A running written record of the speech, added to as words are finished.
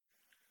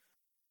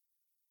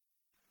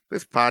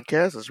This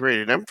podcast is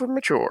rated M for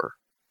mature.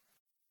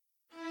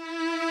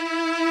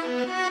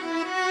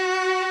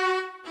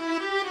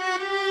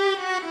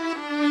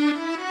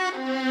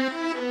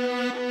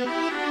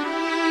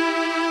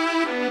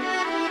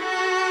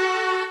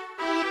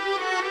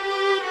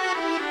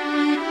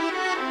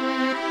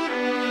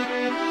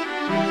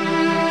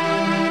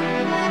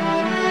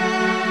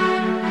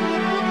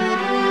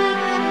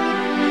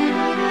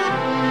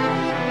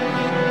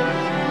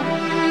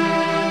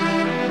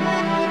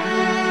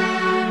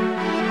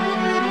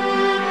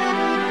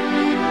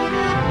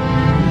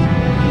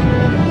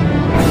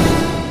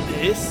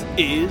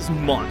 Is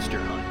Monster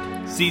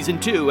Hunt, Season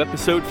 2,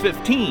 Episode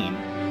 15,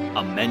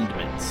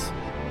 Amendments.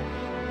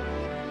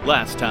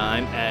 Last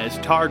time, as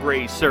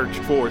Targray searched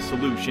for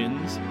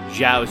solutions,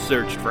 Zhao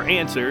searched for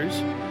answers,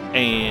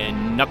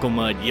 and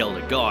Knucklemud yelled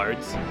at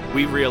guards,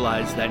 we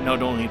realized that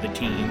not only the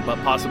team, but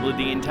possibly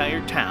the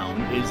entire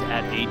town is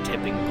at a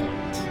tipping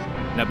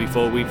point. Now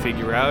before we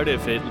figure out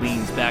if it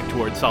leans back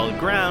towards solid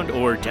ground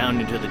or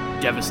down into the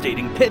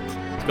devastating pit,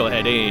 let's go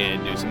ahead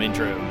and do some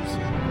intros.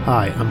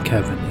 Hi, I'm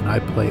Kevin, and I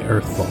play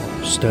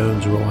Earthfall,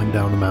 stones rolling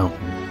down a mountain.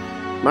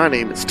 My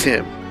name is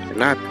Tim,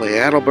 and I play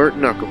Adalbert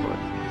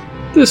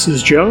Knucklemud. This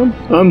is John.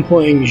 I'm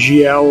playing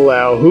Xiao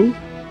Laohu.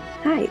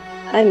 Hi,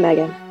 I'm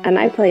Megan, and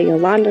I play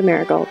Yolanda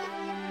Marigold.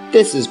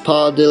 This is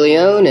Paul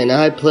DeLeon, and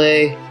I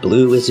play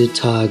Blue Wizard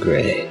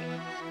Targray.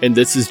 And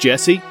this is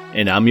Jesse,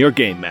 and I'm your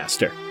Game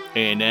Master.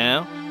 And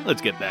now,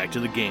 let's get back to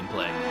the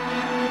gameplay.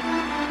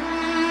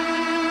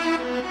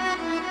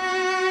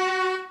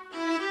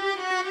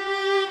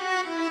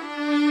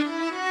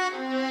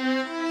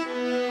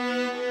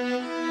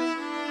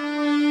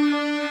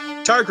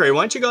 Targray,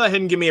 why don't you go ahead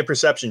and give me a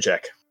perception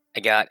check? I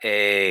got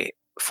a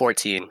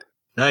 14.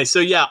 Nice. So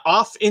yeah,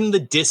 off in the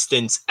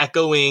distance,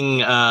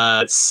 echoing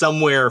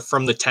somewhere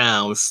from the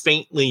town,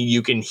 faintly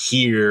you can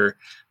hear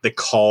the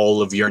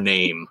call of your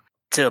name.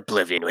 To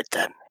oblivion with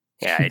them.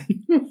 Yeah, I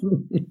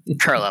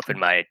curl up in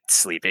my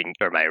sleeping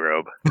or my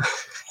robe.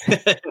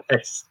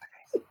 Nice.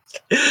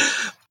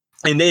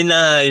 And then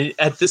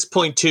at this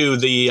point too,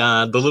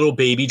 the little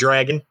baby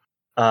dragon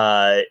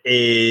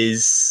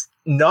is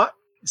not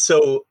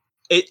so.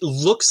 It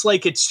looks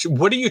like it's.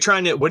 What are you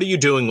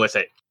doing with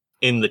it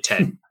in the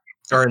tent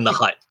or in the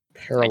hut?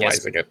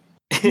 Paralyzing it.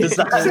 Does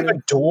that have a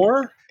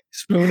door?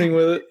 Spooning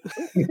with it.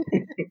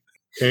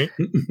 Okay.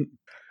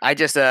 I'm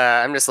just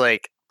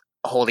like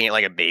holding it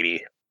like a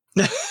baby.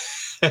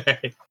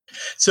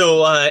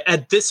 So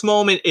at this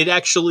moment,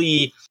 it's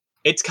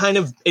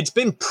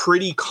been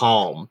pretty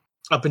calm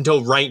up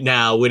until right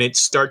now when it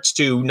starts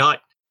to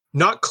not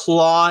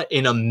claw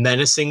in a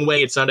menacing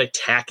way. It's not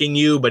attacking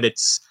you, but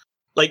it's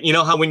like, you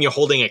know how when you're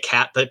holding a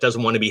cat that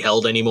doesn't want to be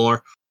held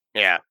anymore?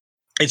 Yeah.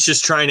 It's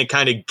just trying to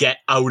kind of get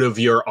out of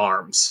your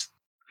arms.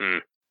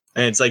 And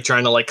it's like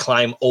trying to like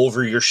climb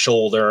over your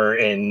shoulder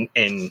and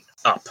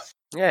up.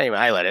 Yeah, anyway,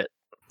 I let it.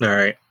 All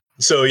right.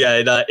 So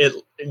yeah,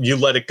 you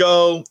let it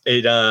go.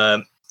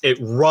 It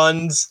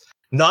runs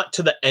not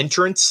to the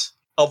entrance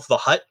of the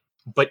hut,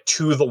 but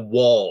to the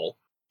wall,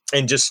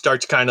 and just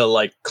starts kind of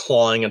like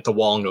clawing at the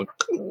wall and going.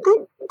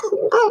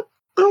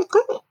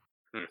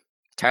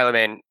 Tyler,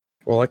 man.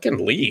 Well, it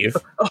can leave.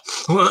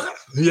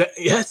 Yeah.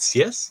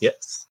 Yes.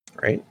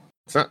 Right?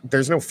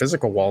 There's no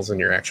physical walls in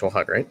your actual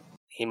hut, right?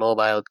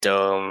 Immobile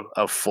dome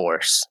of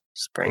force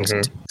springs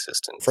into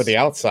existence. For the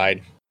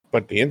outside,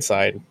 but the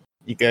inside,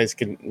 we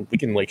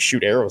can like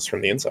shoot arrows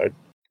from the inside.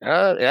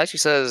 It actually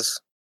says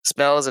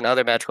spells and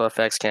other magical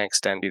effects can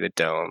extend through the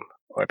dome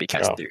or be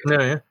cast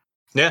through.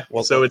 Yeah.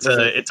 Well, so it's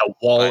a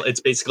wall.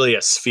 It's basically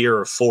a sphere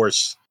of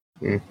force.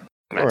 I'm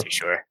not too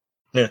sure.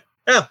 Yeah,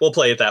 we'll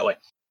play it that way.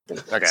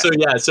 Okay.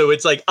 So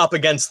it's like up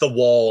against the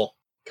wall,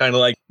 kind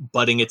of like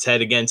butting its head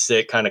against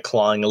it, kind of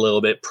clawing a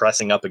little bit,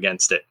 pressing up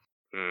against it.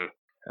 I'm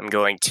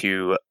going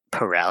to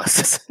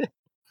paralysis.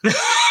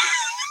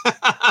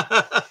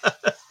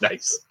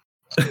 Nice.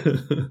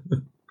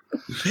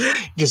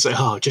 Just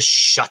like, just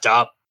shut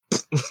up.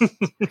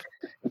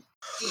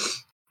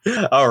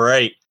 All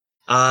right.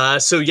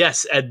 So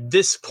yes, at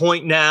this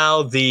point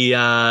now,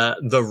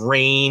 the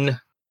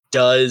rain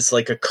does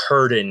like a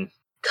curtain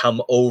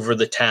come over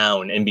the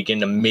town and begin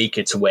to make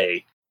its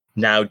way,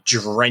 now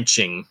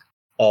drenching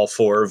all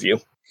four of you.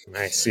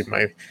 I see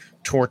my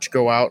torch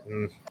go out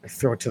and I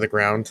throw it to the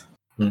ground.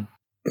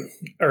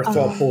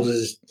 Earthfall pulls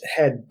his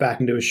head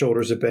back into his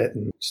shoulders a bit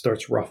and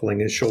starts ruffling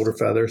his shoulder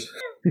feathers.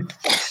 I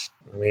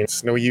mean,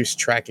 it's no use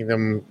tracking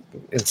them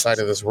inside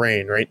of this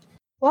rain, right?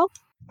 Well,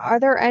 are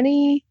there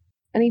any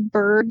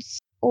birds,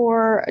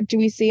 or would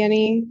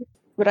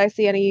I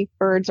see any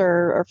birds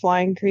or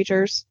flying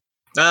creatures?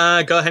 Go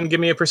ahead and give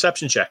me a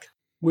perception check.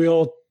 We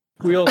all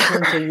turn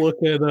to look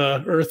at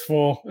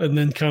Earthfall and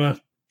then kind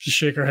of just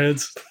shake our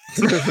heads.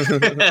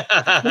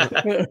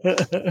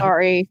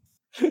 Sorry.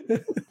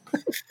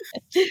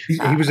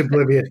 He was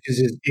oblivious because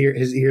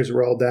his ears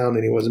were all down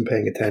and he wasn't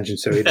paying attention,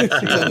 so he didn't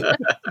see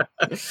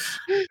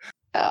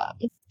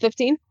it.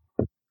 15.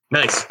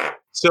 Nice.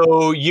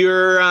 So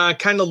you're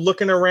kind of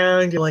looking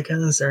around. You're like,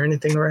 is there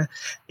anything around?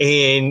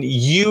 And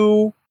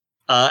you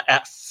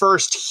at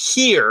first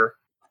hear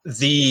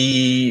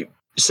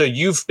so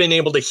you've been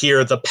able to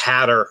hear the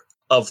patter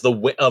of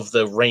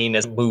the rain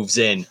as it moves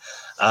in.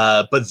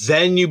 But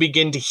then you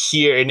begin to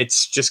hear, and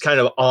it's just kind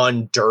of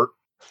on dirt.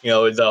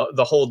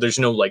 The whole, there's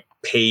no like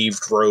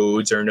paved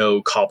roads or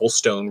no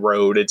cobblestone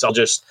road. It's all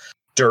just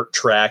dirt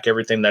track,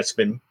 everything that's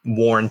been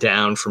worn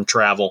down from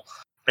travel.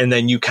 And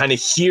then you kind of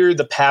hear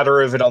the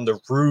patter of it on the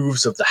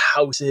roofs of the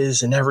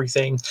houses and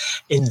everything.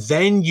 And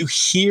then you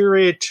hear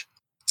it.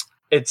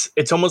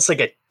 It's almost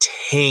like a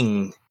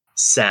ting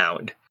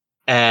sound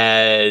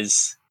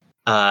as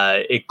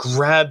it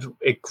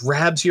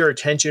grabs your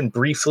attention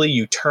briefly.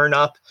 You turn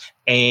up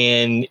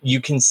and you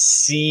can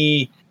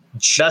see,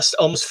 just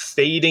almost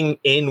fading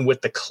in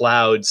with the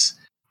clouds,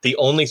 the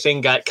only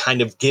thing that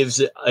kind of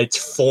gives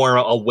its form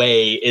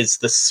away is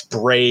the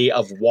spray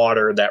of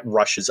water that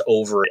rushes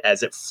over it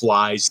as it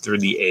flies through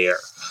the air,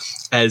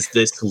 as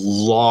this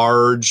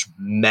large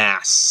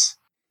mass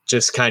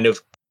just kind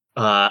of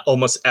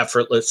almost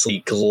effortlessly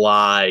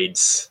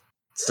glides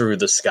through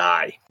the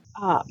sky.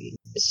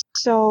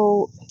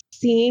 So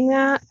seeing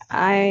that,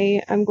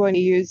 I am going to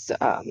use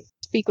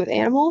speak with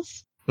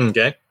animals.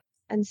 Okay.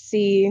 And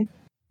see,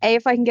 A,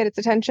 if I can get its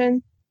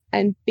attention,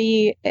 and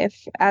B,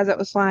 if as it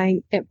was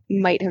flying, it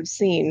might have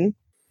seen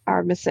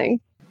our missing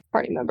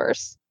party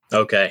members.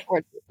 Okay.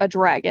 Or a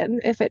dragon,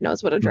 if it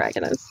knows what a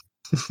dragon is.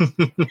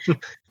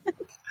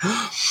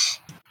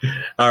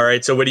 All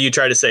right. So what do you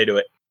try to say to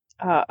it?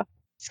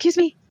 Excuse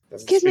me.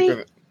 Excuse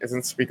me.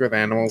 Isn't Speak with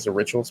Animals a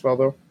ritual spell,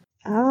 though?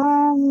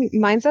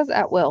 Mine says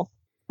at will.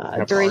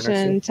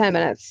 Duration 10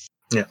 minutes.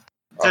 Yeah.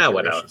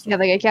 Whatever. Yeah,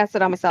 like I cast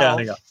it on myself. Yeah,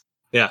 there you go.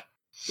 Yeah.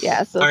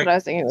 Yeah, so that's what I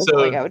was thinking. It was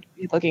like I would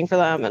be looking for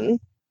them, and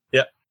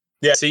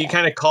yeah. So you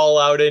kind of call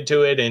out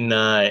into it, and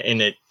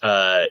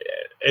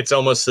it's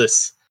almost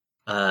this.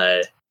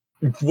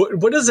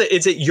 What is it?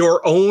 Is it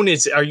your own?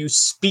 Are you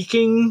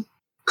speaking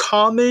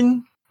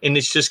common, and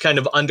it's just kind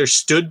of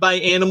understood by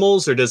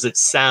animals, or does it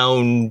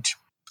sound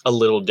a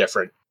little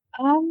different?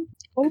 I'm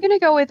gonna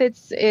go with it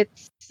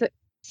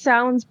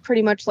sounds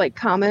pretty much like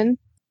common.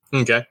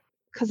 Okay.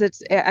 Because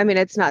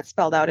it's not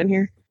spelled out in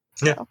here.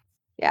 Yeah. So,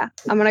 yeah,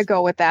 I'm gonna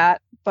go with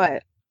that,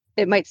 but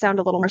it might sound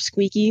a little more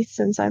squeaky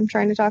since I'm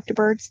trying to talk to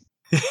birds.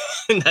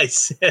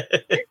 Nice.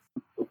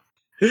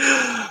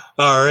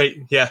 All right.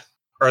 Yeah.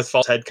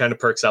 Earthfall's head kind of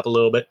perks up a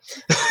little bit.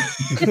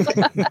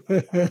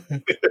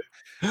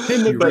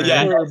 But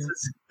yeah,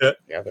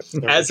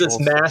 as this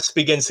mass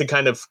begins to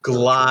kind of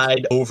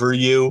glide over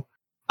you,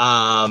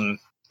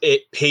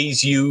 it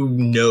pays you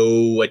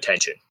no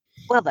attention.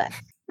 Well then,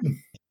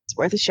 it's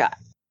worth a shot.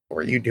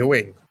 What are you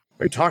doing?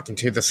 What are you talking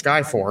to the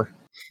sky for?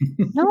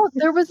 No,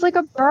 there was like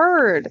a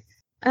bird,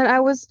 and I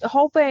was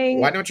hoping...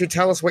 Why don't you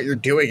tell us what you're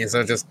doing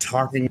instead of just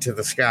talking to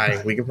the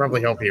sky? We can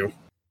probably help you.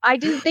 I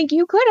didn't think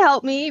you could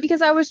help me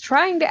because I was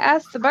trying to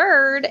ask the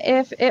bird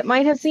if it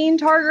might have seen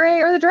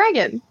Targray or the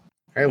dragon.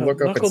 Hey,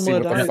 look up and see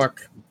what the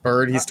fuck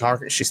bird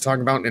she's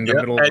talking about in the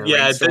middle of a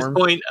rainstorm.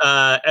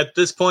 At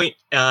this point,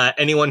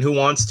 anyone who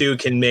wants to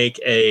can make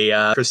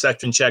a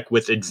perception check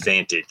with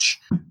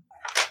advantage.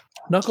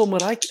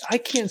 Knucklemud, I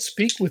can't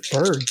speak with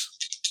birds.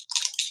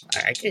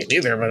 I can't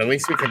either, but at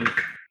least we can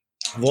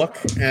look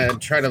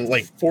and try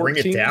to bring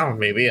it down.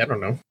 Maybe, I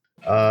don't know.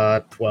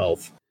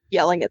 12.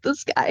 Yelling at the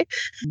sky.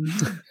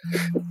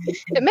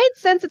 It made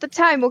sense at the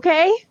time,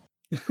 okay?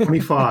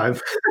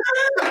 25.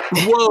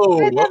 Whoa.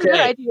 I have no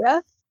Okay.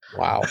 idea.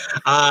 Wow.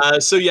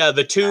 So yeah,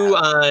 the two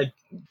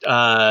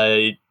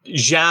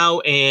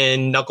Zhao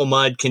and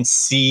Knucklemud can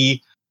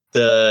see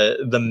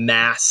the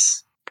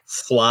mass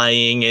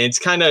flying, and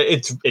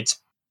it's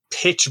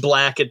pitch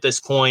black at this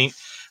point.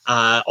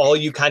 All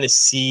you kind of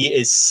see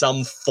is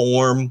some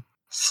form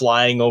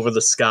flying over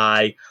the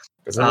sky.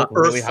 Does it look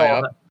really high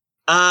up?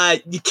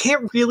 You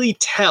can't really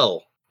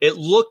tell. It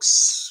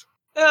looks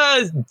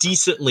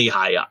decently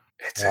high up.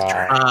 It's a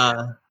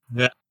dragon.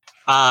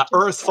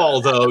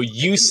 Earthfall, though,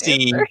 you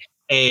see,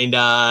 and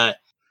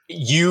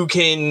you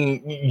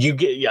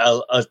get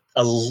a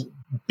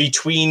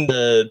between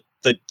the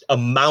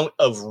amount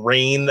of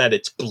rain that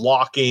it's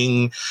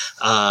blocking,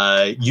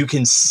 you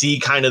can see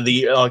kind of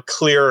the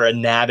clear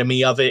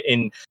anatomy of it,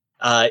 and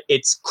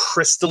its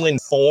crystalline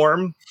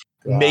form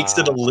makes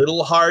it a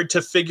little hard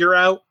to figure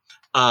out.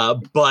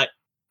 But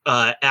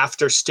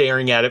after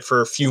staring at it for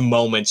a few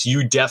moments,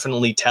 you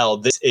definitely tell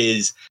this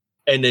is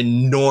an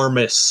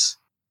enormous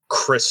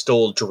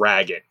crystal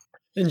dragon.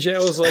 And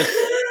Zhao was like,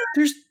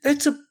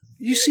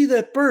 you see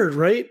that bird,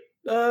 right?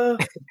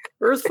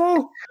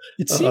 Earthfall?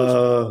 It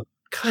seems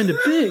kind of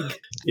big.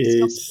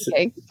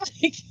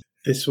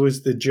 This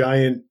was the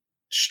giant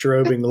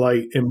strobing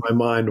light in my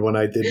mind when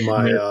I did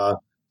my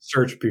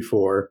search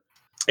before.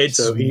 Its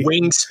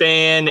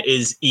wingspan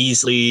is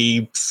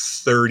easily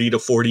 30 to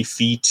 40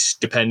 feet,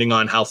 depending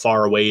on how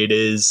far away it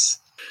is.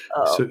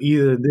 So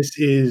either this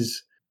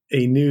is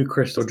a new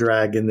crystal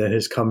dragon that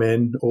has come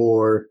in,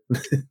 or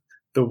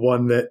the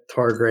one that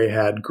Targray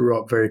had grew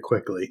up very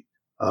quickly.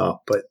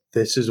 But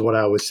this is what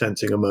I was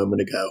sensing a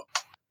moment ago.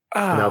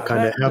 And I'll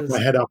kind of have my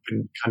head up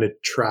and kind of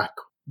track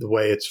the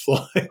way it's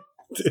flying,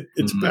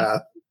 its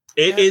path.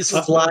 It is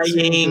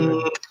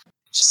flying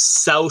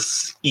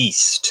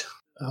southeast.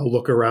 I'll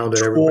look around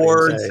at everybody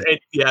Towards and say,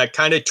 it,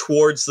 kind of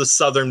towards the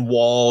southern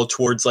wall,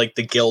 towards like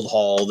the guild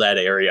hall, that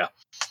area.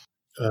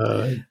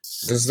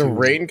 Does the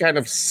rain kind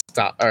of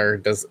stop, or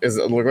does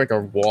it look like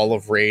a wall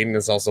of rain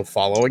is also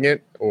following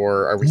it,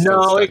 or are we?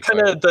 No, it kind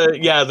of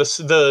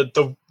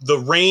the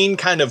rain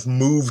kind of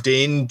moved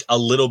in a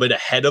little bit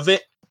ahead of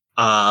it,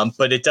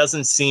 but it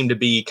doesn't seem to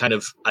be kind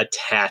of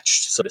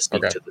attached, so to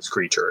speak, to this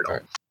creature at all.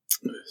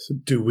 So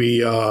do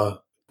we?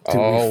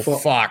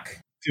 Fuck!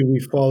 Do we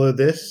follow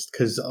this?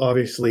 Because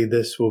obviously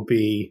this will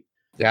be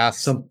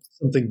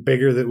something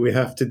bigger that we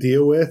have to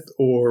deal with,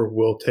 or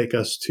will take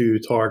us to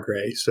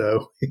Targray.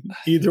 So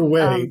either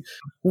way,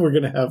 we're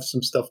going to have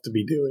some stuff to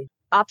be doing.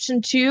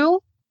 Option 2,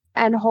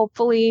 and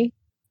hopefully,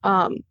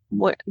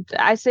 what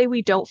I say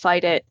we don't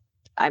fight it.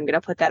 I'm going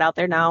to put that out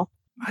there now.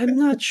 I'm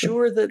not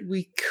sure that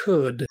we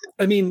could.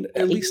 I mean,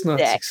 at least not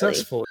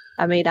successfully.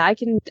 I mean, I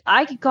can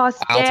cause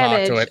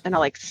damage, and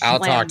I'll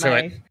talk to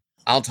it.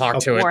 I'll talk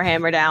to it.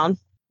 Warhammer down.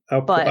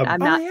 But I'm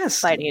not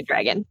fighting a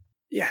dragon.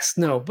 Yes,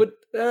 no, but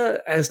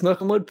as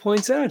Knucklemud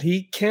points out,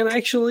 he can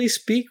actually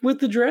speak with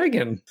the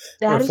dragon.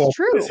 That is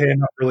true. Put his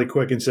hand up really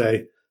quick and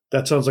say,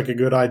 "That sounds like a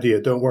good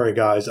idea. Don't worry,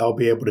 guys. I'll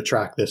be able to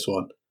track this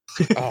one."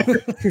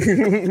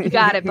 You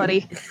got it,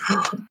 buddy.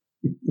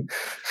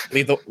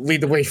 Lead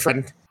the way,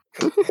 friend.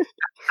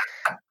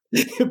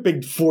 A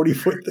big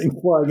 40-foot thing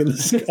flying in the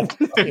sky.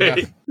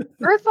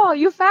 Earthfall,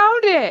 you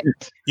found it.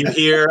 You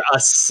hear a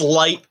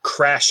slight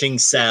crashing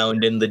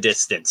sound in the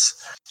distance.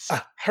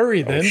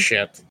 Hurry then. Oh,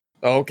 shit.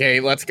 Okay,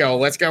 let's go,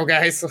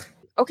 guys.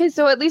 Okay,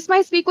 so at least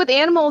my speak with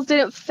animals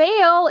didn't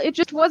fail. It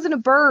just wasn't a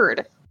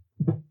bird.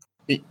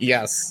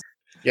 Yes,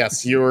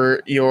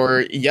 your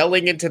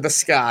yelling into the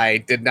sky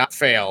did not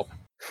fail.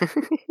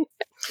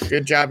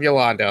 Good job,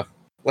 Yolanda.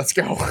 Let's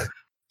go.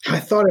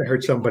 I thought I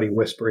heard somebody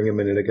whispering a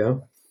minute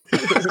ago.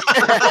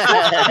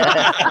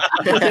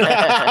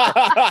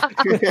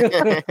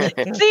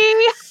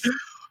 See?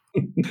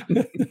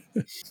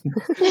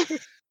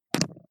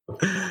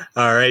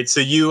 All right, so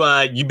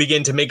you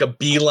begin to make a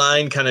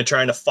beeline, kind of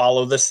trying to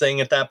follow this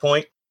thing at that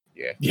point.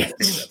 Yeah.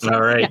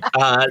 All right.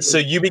 So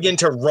you begin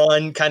to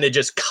run, kind of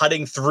just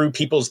cutting through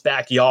people's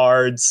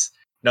backyards,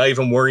 not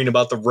even worrying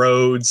about the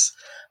roads.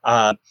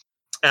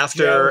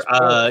 After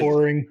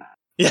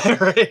yeah,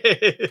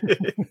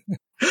 right.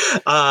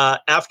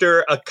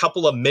 After a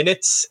couple of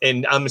minutes,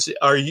 and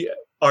are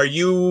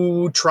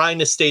you trying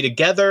to stay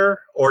together,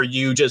 or are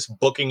you just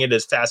booking it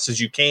as fast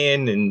as you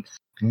can and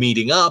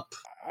meeting up?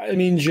 I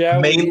mean,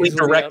 Zhao mainly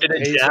directed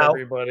at Zhao.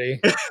 Everybody.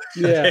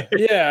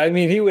 Yeah. I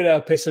mean, he would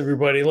outpace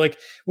everybody. Like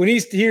when he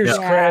hears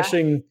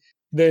crashing,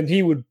 then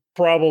he would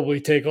probably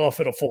take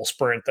off at a full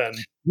sprint. Then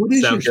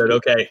sounds good.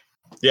 Okay,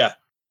 yeah,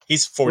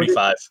 he's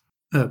 45.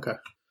 Okay,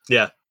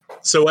 yeah.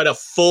 So at a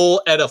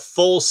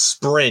full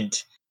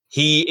sprint,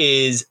 he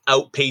is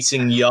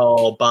outpacing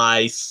y'all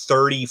by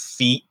 30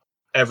 feet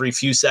every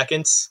few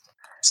seconds.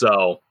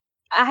 So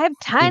I have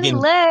tiny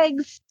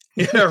legs.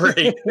 Yeah,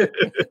 right.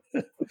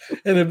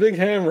 And a big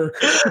hammer.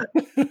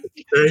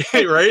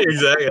 Right,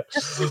 exactly.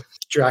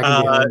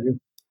 Dragon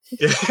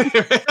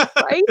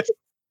right?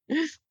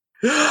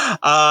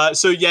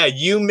 So yeah,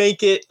 you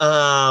make it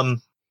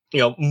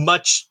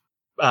much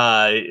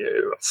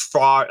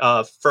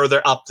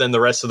further up than the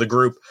rest of the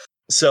group.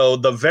 So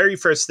the very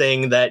first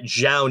thing that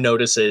Zhao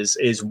notices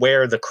is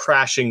where the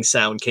crashing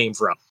sound came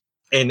from.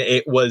 And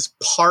it was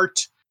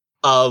part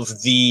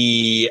of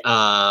the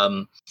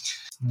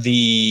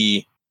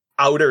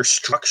outer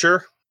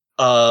structure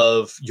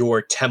of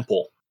your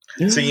temple.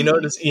 So you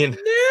notice, Ian.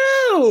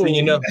 No.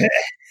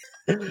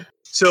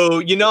 So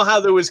you know how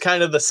there was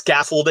kind of the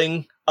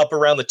scaffolding up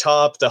around the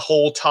top. The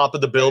whole top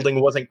of the building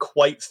wasn't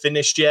quite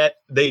finished yet.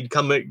 They'd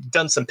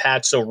done some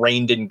patch so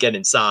rain didn't get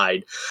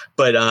inside.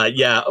 But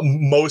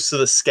most of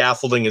the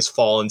scaffolding has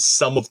fallen.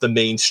 Some of the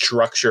main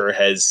structure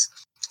has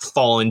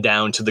fallen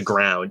down to the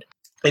ground.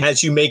 And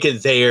as you make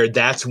it there,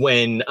 that's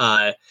when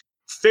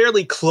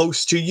fairly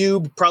close to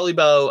you, probably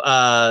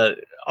about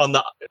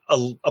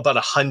about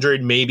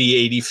 100, maybe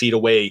 80 feet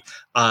away,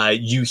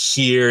 you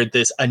hear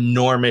this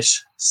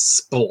enormous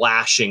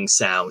splashing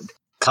sound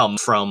come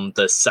from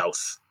the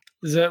south.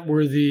 Is that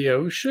where the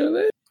ocean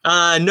is?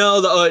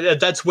 No,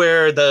 that's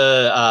where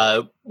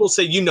we'll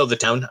say the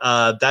town.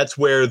 That's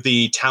where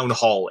the town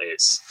hall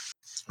is.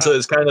 So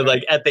it's kind of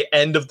like at the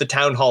end of the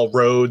town hall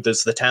road,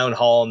 there's the town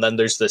hall, and then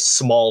there's this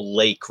small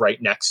lake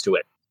right next to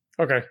it.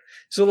 Okay.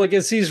 So like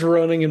as he's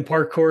running and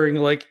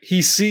parkouring, like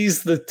he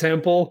sees the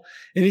temple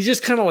and he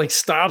just kind of like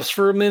stops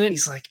for a minute.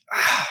 He's like,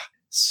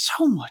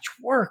 so much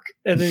work.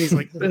 And then he's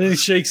like, and then he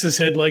shakes his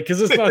head like,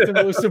 because it's not the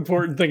most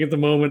important thing at the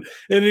moment.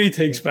 And then he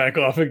takes back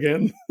off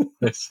again.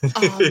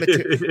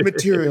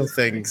 Material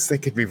things, they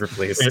could be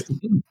replaced.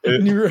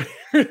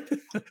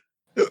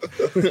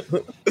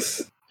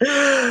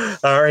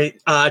 All right.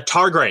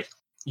 Targray,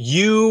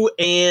 you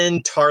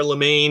and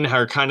Tarlemagne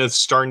are kind of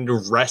starting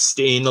to rest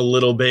in a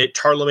little bit.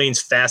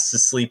 Tarlemagne's fast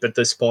asleep at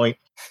this point.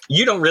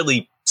 You don't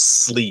really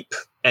sleep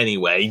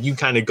anyway. You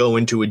kind of go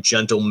into a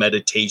gentle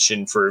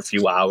meditation for a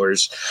few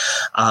hours.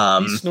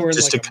 He's snoring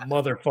just like a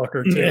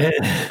motherfucker too.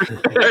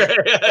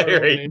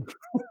 Right.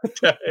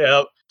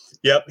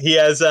 Yep. He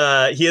has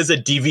a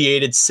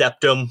deviated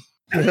septum,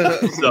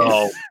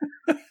 so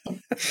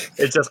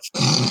it's just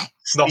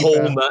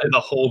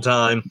the whole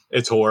time.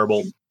 It's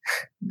horrible.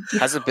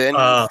 Has it been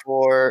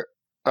for?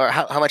 Or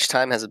how much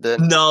time has it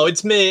been? No,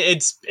 it's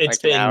been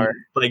an hour?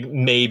 like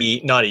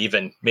maybe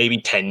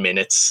 10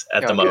 minutes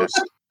at the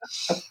most.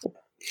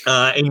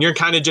 And you're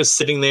kind of just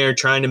sitting there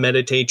trying to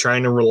meditate,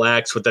 trying to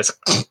relax with this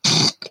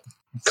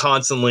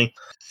constantly.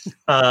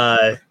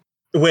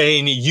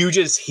 When you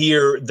just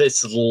hear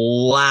this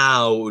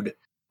loud,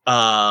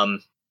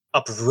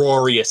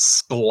 uproarious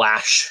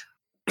splash,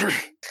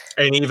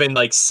 and even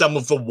like some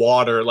of the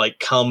water like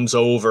comes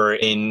over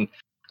in.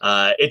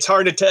 It's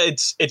hard to tell.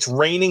 It's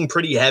raining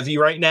pretty heavy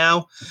right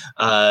now,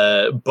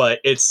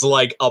 but it's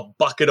like a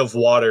bucket of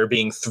water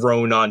being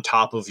thrown on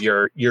top of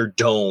your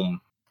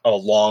dome,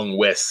 along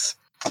with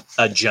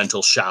a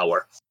gentle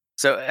shower.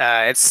 So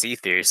it's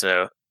see-through.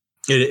 So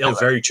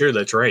very true.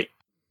 That's right.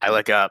 I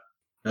look up.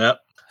 Yep.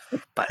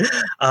 But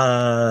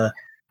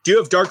do you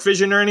have dark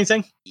vision or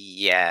anything?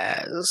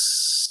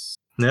 Yes.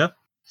 Yeah.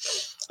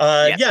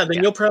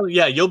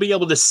 You'll be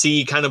able to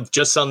see kind of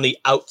just on the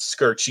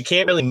outskirts. You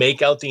can't really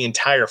make out the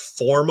entire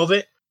form of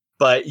it,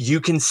 but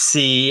you can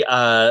see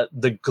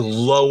the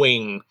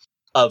glowing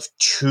of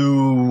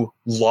two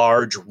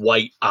large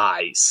white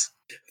eyes.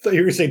 I thought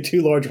you were saying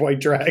two large white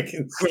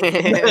dragons. And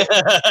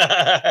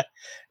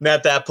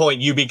at that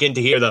point, you begin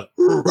to hear the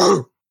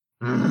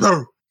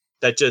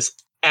that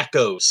just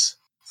echoes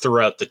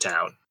throughout the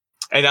town.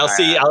 And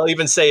I'll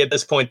even say at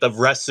this point, the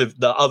rest of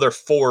the other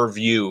four of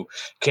you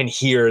can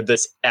hear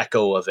this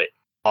echo of it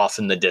off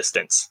in the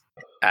distance.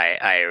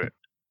 I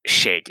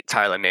shake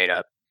Tyler made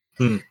up.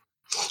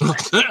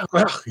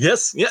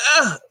 Yes. Yeah.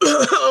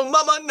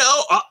 Mama,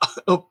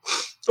 no.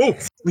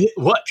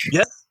 What?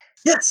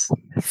 Yes.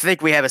 I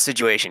think we have a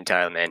situation,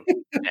 Tyler, man.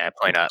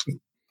 Point up.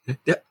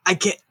 I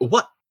can't.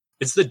 What?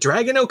 Is the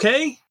dragon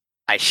okay?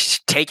 I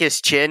take his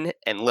chin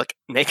and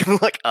make him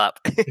look up.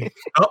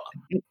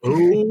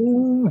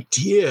 Oh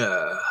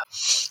dear.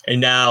 And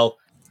now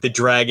the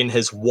dragon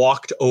has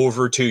walked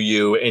over to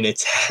you and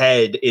its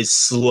head is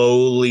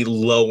slowly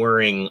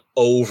lowering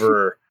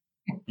over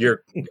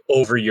your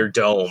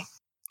dome.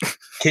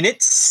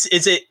 Is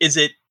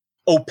it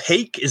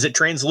opaque? Is it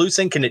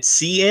translucent? Can it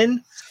see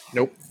in?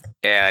 Nope.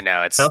 Yeah,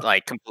 no, it's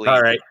like completely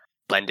all right.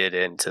 Blended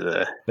into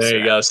the. There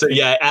you go. So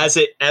yeah, as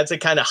it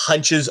kind of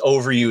hunches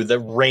over you, the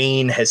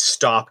rain has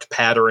stopped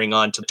pattering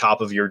onto the top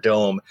of your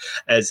dome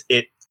as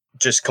it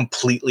just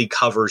completely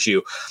covers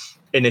you,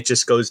 and it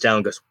just goes down.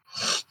 And goes.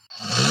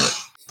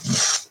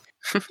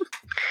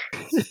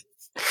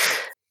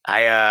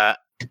 I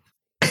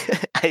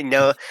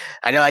know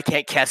I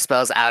can't cast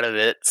spells out of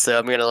it, so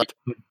I'm gonna like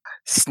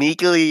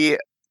sneakily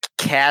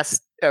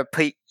cast or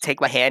take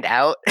my hand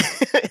out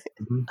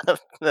of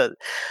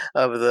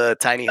the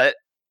tiny hut.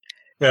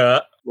 Yeah.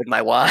 With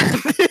my wand.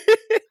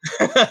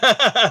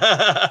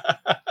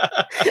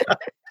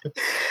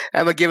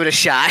 I'm gonna give it a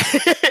shot.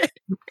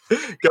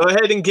 Go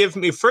ahead and give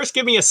me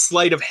a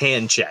sleight of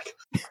hand check.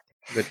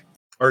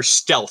 Or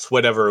stealth,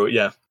 whatever,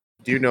 yeah.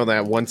 Do you know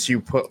that once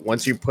you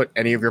put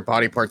any of your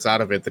body parts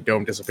out of it, the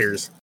dome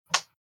disappears?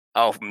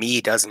 Oh, me,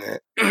 doesn't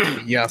it?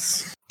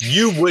 Yes.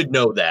 You would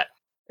know that.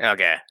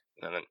 Okay.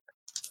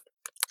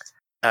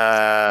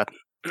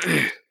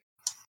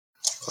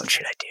 What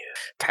should I do?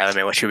 Tyler,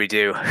 man, what should we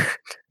do?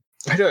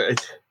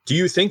 Do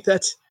you think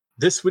that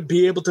this would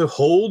be able to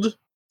hold?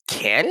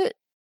 Can it?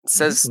 It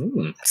says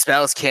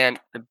spells can't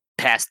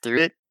pass through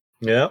it.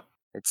 Yeah.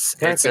 It's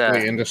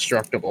practically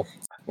indestructible.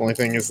 Only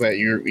thing is that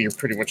you're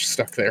pretty much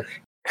stuck there.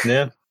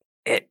 Yeah.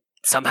 It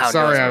somehow.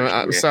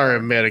 I'm sorry,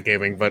 I'm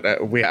metagaming, but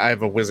I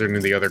have a wizard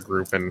in the other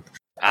group, and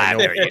I'm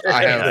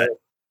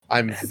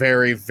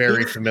very,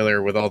 very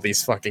familiar with all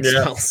these fucking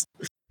spells.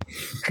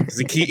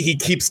 He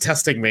keeps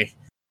testing me,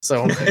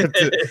 so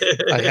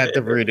I had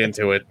to read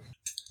into it.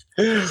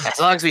 As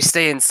long as we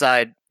stay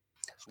inside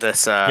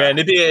this,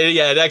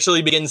 it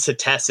actually begins to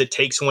test. It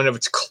takes one of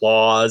its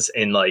claws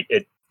and like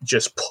it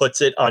just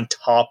puts it on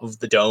top of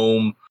the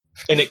dome,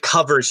 and it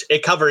covers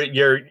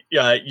your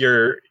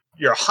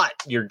hut.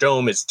 Your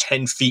dome is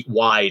 10 feet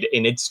wide,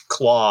 and its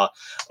claw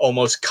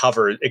almost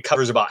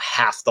covers about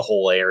half the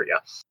whole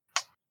area.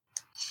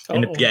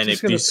 And again,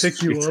 it's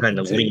kind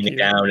of leaning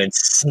down and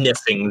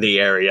sniffing the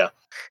area.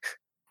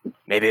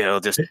 Maybe it'll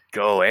just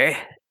go away.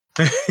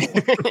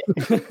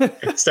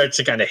 It starts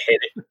to kind of hit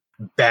it,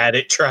 bat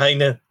it, trying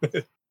to.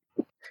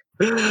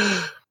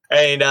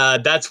 And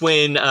that's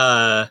when,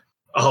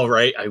 all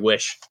right, I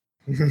wish.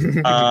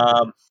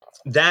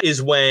 That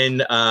is when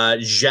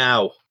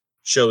Zhao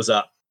shows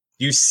up.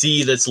 You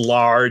see this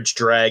large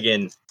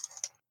dragon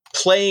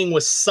playing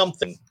with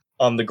something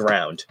on the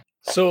ground.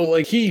 So,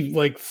 like, he,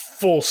 like,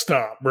 full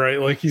stop, right?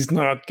 Like, he's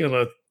not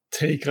gonna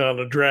take on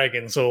a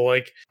dragon. So,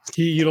 like,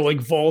 he,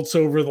 vaults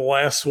over the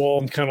last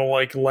wall and kind of,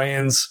 like,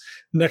 lands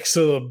next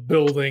to the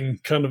building,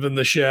 kind of in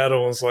the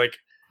shadow, and is like,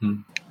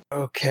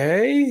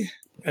 okay.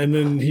 And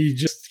then he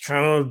just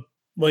kind of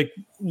like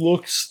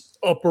looks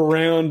up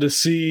around to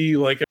see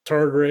like if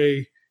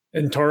Targray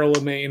and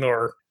Tarlamain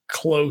are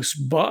close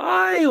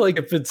by. Like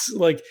if it's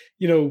like,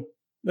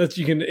 that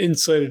you can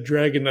insight a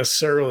dragon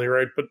necessarily,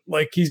 right? But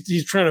like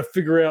he's trying to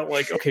figure out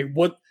like, okay,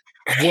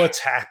 what's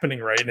happening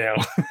right now?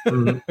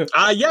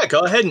 Yeah,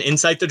 go ahead and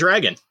insight the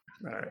dragon.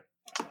 All right.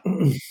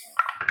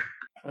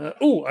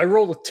 I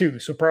rolled a 2,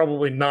 so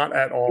probably not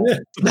at all.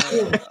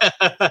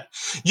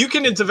 You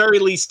can at the very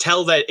least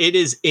tell that it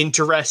is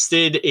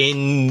interested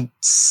in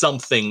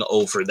something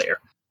over there.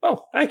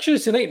 Oh, actually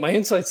it's an 8. My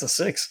insight's a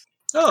 6.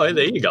 Oh,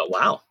 there you go.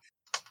 Wow.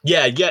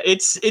 Yeah,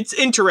 it's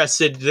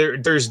interested.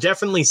 There's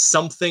definitely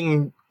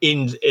something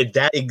in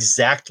that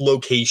exact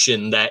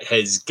location that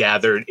has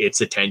gathered its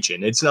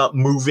attention. It's not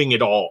moving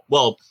at all.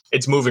 Well,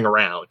 it's moving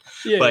around,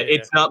 but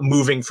it's not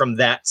moving from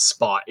that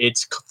spot.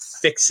 It's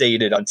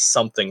fixated on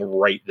something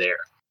right there.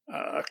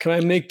 Can I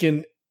make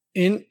an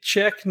int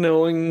check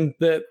knowing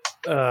that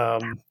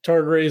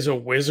Targray is a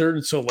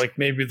wizard? So like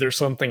maybe there's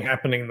something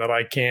happening that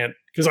I can't,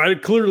 because I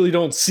clearly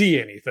don't see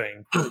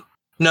anything.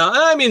 No,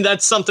 I mean,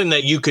 that's something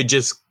that you could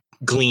just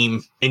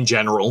gleam in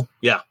general.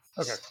 Yeah.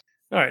 Okay.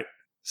 All right.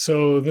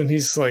 So then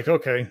he's like,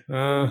 okay,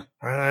 I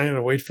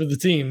gotta wait for the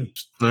team.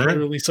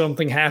 Clearly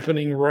something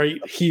happening right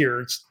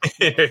here. It's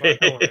not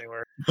going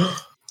anywhere.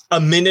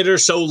 A minute or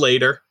so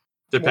later,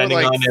 depending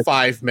More like on if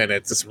 5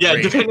 minutes. It's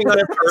depending on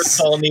if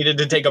Earthfall needed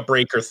to take a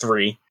break or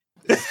 3.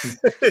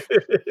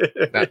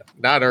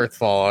 not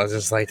Earthfall. I was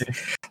just like,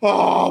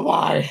 oh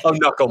my. Oh,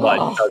 Knuckle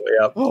Mud.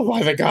 Yep. Oh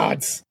my, the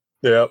gods.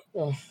 Yep.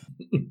 Oh.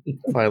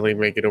 Finally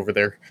make it over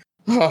there.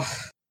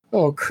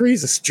 Oh,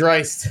 Jesus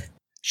Christ.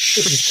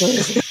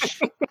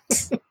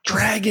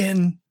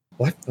 Dragon.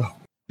 What? Oh.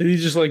 And he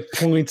just like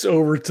points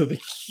over to the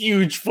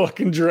huge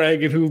fucking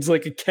dragon who's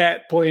like a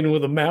cat playing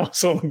with a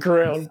mouse on the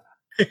ground.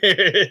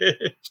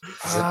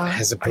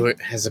 Has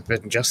it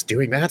been just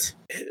doing that?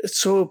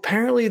 So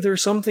apparently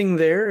there's something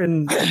there,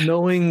 and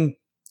knowing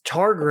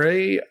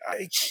Targray,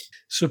 I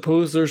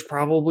suppose there's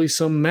probably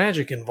some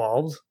magic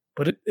involved,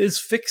 but it is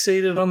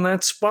fixated on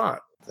that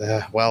spot.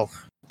 Well,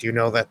 do you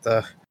know that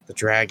the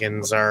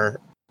dragons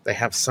they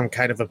have some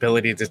kind of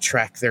ability to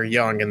track their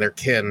young and their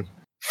kin?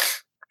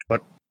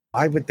 But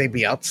why would they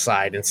be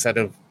outside instead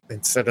of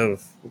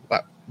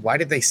why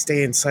did they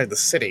stay inside the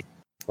city?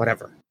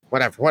 Whatever.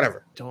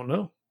 Don't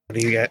know.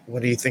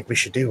 What do you think we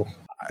should do,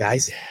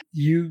 guys?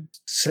 You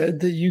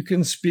said that you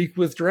can speak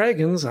with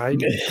dragons. I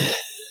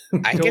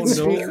can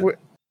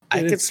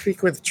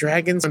speak with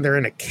dragons when they're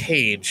in a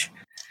cage.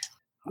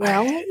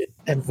 Well,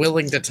 and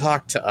willing to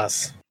talk to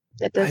us.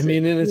 I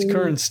mean, in its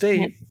current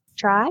state,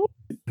 try.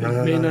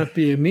 It may not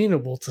be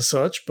amenable to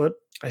such, but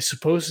I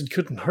suppose it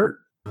couldn't hurt.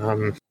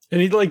 And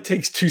he like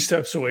takes 2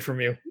 steps away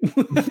from you.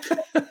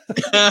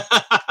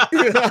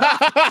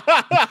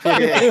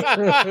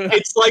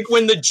 It's like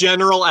when the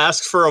general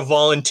asks for a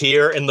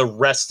volunteer and the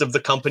rest of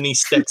the company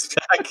steps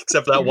back,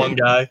 except for that one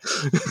guy.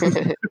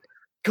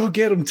 Go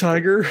get him,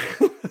 Tiger.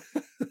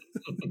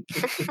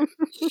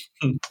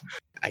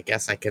 I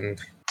guess I can.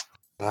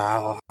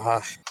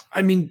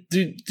 I mean,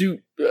 do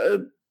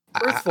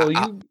Earthfall,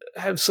 you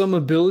have some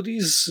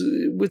abilities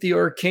with the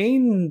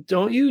arcane,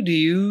 don't you? Do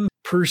you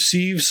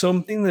perceive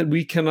something that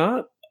we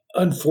cannot?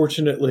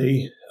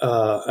 Unfortunately,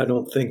 I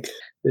don't think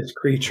this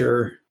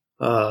creature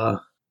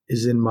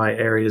is in my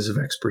areas of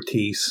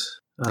expertise.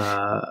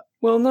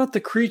 Well, not the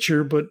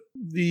creature, but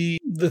the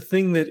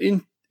thing that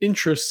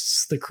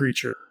interests the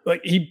creature.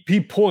 Like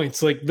he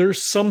points, like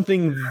there's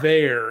something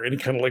there, and he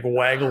kind of like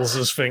waggles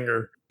his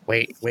finger.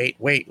 Wait.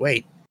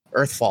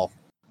 Earthfall.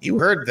 You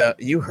heard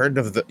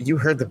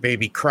the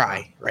baby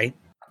cry, right?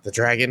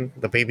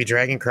 The baby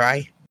dragon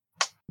cry?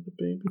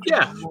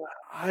 Yeah.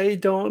 I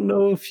don't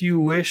know if you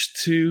wish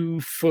to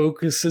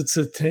focus its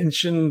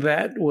attention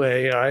that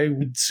way. I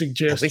would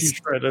suggest you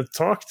try to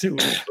talk to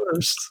it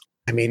first.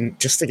 I mean,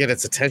 just to get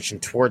its attention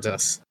towards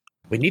us,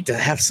 we need to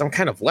have some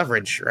kind of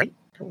leverage, right?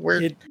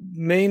 It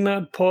may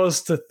not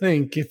pause to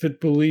think if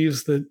it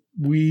believes that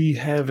we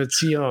have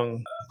its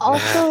young.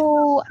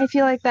 Also, I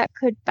feel like that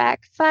could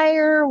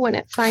backfire when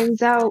it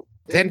finds out.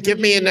 Then give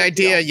me an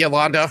idea,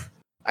 Yolanda.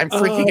 I'm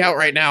freaking out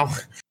right now.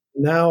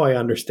 Now I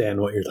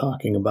understand what you're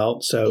talking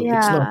about. So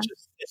it's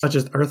not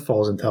just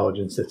Earthfall's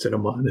intelligence that's in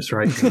Amon,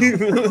 right?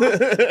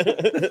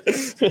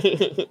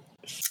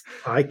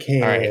 I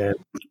can. Right.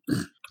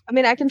 I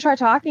mean, I can try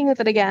talking with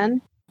it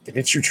again.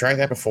 Didn't you try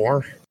that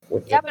before?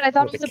 But I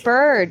thought it was a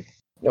bird.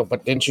 No,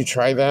 but didn't you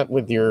try that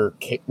with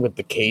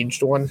the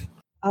caged one?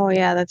 Oh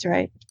yeah, that's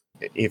right.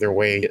 Either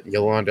way,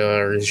 Yolanda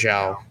or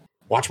Zhao,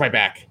 watch my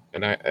back,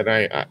 and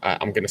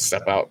I'm gonna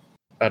step out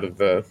of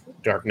the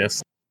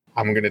darkness.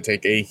 I'm gonna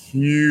take a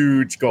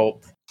huge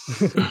gulp,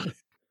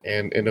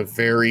 and in a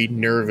very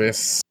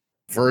nervous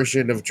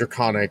version of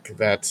Draconic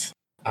that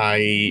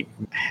I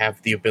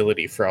have the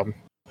ability from.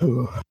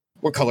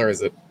 What color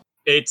is it?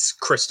 It's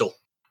crystal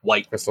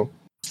white. Crystal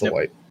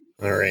white.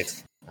 All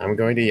right, I'm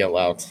going to yell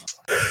out.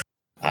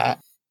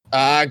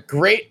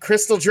 Great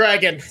Crystal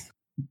Dragon.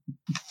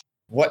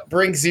 What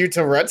brings you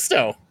to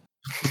Redstone?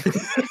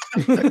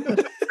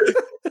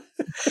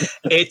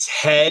 Its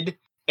head,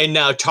 and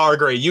now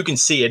Targray, you can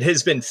see it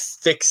has been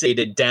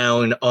fixated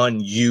down on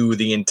you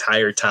the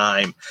entire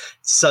time.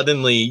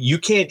 Suddenly, you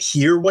can't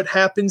hear what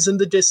happens in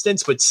the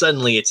distance, but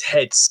suddenly its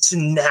head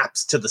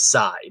snaps to the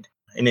side,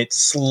 and it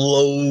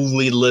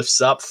slowly lifts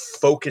up,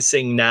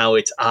 focusing now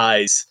its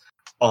eyes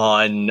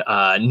on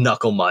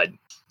Knuckle Mud.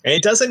 And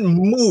it doesn't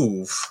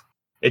move.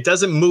 It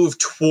doesn't move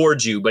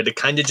towards you, but it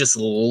kind of just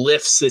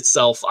lifts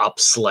itself up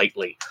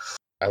slightly.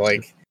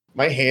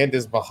 My hand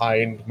is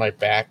behind my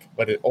back,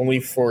 but it only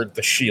for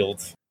the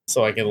shield,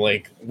 so I can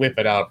whip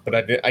it out.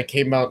 But I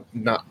came out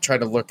not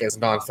trying to look as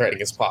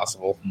non-threatening as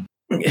possible.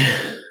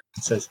 It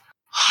says,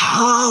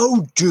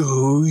 "How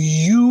do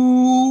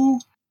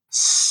you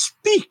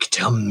speak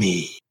to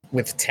me?"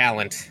 With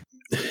talent.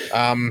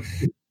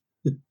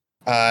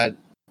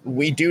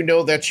 We do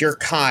know that your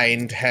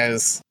kind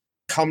has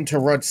come to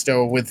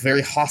Rudstow with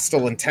very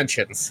hostile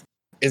intentions.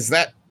 Is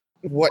that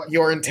what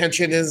your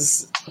intention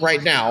is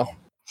right now?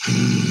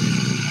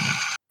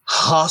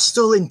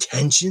 Hostile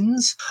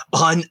intentions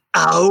on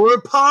our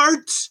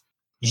part?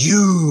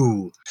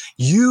 You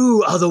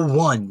are the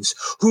ones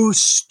who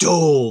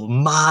stole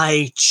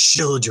my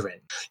children.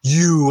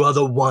 You are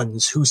the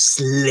ones who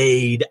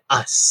slayed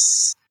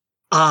us.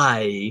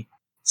 I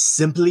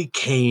simply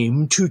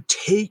came to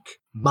take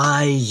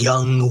my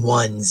young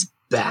ones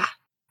back.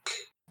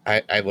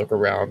 I look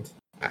around.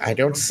 I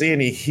don't see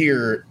any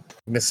here,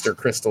 Mr.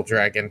 Crystal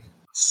Dragon.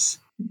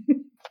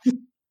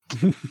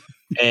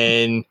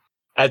 And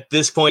at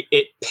this point,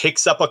 it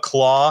picks up a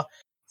claw,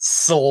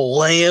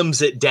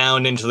 slams it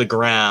down into the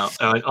ground,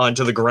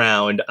 onto the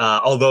ground.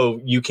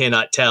 Although you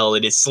cannot tell,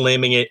 it is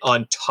slamming it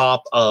on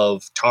top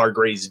of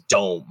Targray's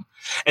dome,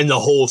 and the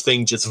whole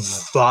thing just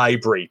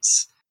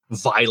vibrates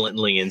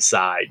violently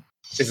inside.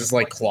 Is this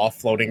claw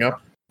floating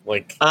up?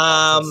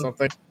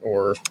 Something?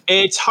 Or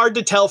it's hard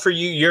to tell for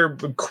you. You're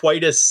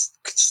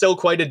still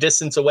quite a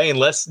distance away,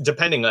 unless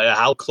depending on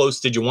how close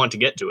did you want to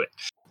get to it.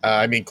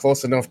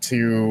 Close enough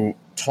to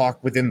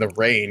talk within the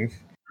rain.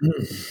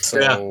 So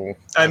yeah.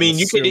 I mean,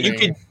 you could.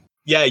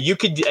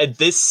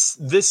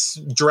 This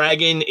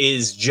dragon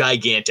is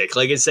gigantic.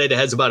 Like I said, it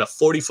has about a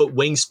 40-foot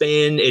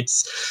wingspan.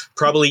 It's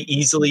probably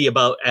easily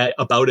about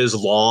as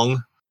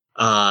long.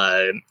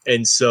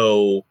 And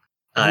so,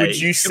 would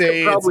you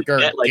say it's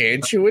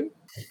gargantuan?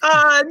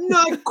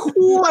 Not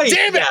quite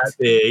that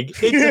big.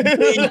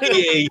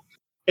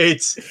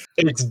 It's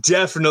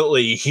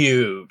definitely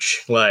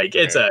huge.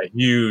 It's a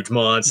huge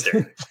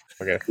monster.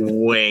 Okay.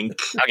 Wink.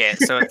 Okay,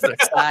 so it's the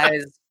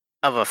size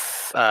of a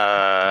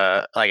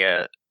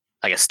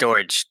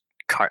storage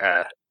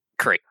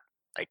crate,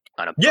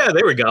 on a. Yeah,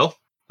 there we go.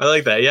 I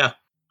like that. Yeah.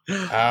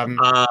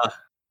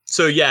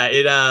 So yeah,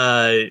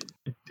 it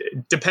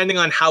depending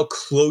on how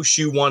close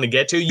you want to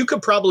get to, you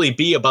could probably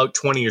be about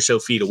 20 or so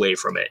feet away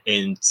from it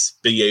and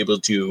be able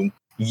to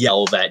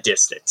yell that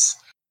distance.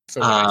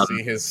 So I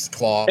see his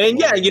claw. And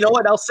yeah, you know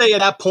what? I'll say at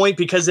that point,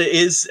 because it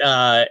is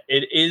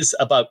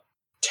about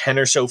 10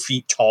 or so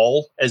feet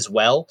tall as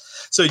well.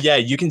 So yeah,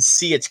 you can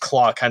see its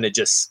claw kind of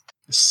just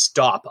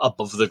stop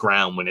above the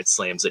ground when it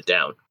slams it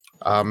down.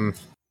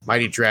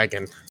 Mighty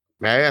Dragon,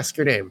 may I ask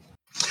your name?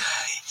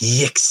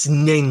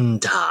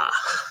 Yixninda.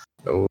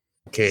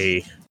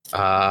 Okay.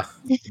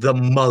 The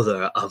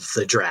mother of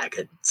the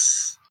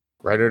dragons.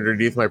 Right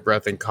underneath my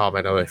breath and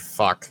comment, I'm like,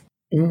 fuck.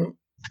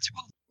 What's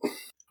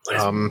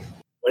wrong?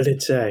 What did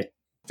it say?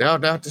 No,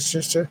 just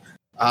You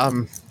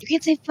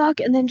can't say fuck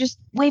and then just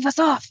wave us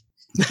off.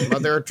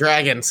 Mother of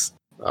dragons.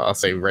 I'll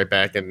say right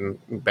back in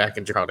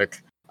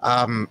Draconic.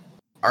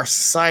 Our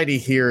society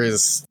here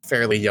is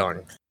fairly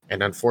young,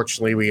 and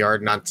unfortunately we are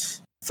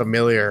not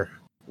familiar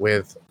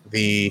with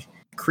the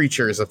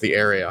creatures of the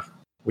area.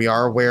 We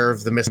are aware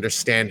of the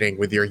misunderstanding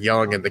with your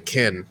young and the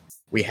kin.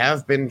 We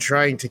have been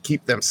trying to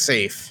keep them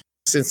safe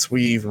since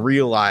we've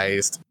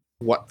realized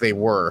what they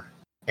were.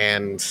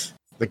 And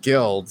the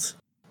guild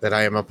that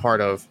I am a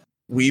part of,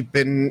 we've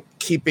been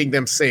keeping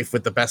them safe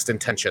with the best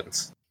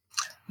intentions.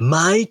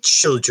 My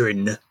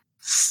children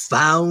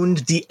found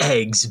the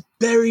eggs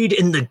buried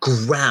in the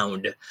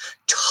ground,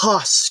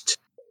 tossed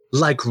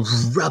like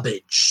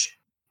rubbish.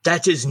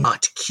 That is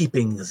not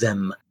keeping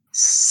them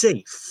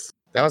safe.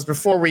 That was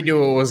before we knew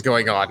what was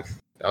going on.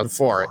 That was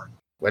before it.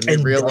 When we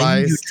And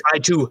realized... then you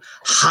tried to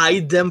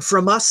hide them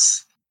from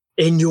us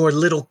in your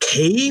little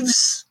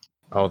caves?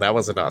 Oh, that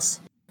wasn't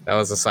us. That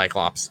was the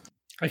Cyclops.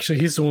 Actually,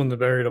 he's the one that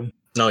buried them.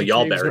 No,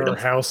 y'all Caves buried are them.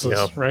 houses,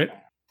 Yep. right?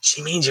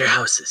 She means your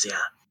houses, yeah.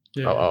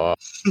 Yeah.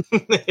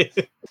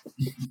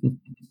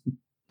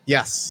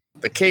 Yes,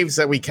 the caves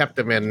that we kept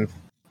them in.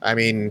 I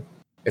mean,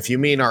 if you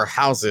mean our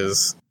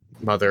houses,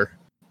 Mother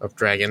of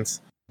Dragons,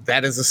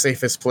 that is the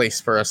safest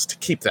place for us to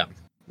keep them.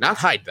 Not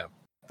hide them.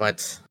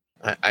 But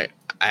I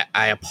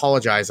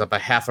apologize on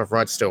behalf of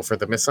Rudstow for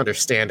the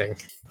misunderstanding.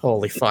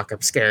 Holy fuck,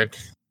 I'm scared.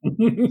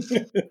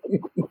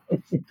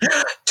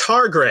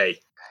 Targray.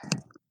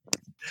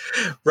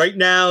 Right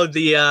now,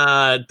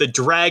 the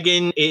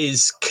dragon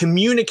is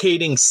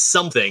communicating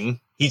something.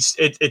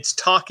 It's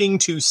talking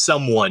to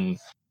someone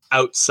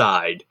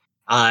outside.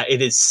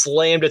 It has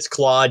slammed its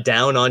claw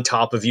down on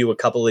top of you a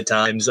couple of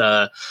times.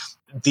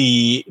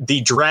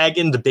 The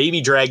dragon, the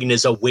baby dragon,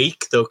 is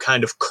awake, though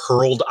kind of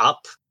curled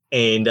up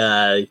and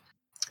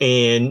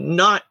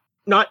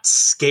not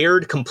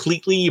scared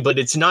completely, but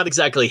it's not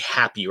exactly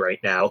happy right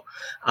now.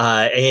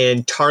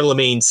 And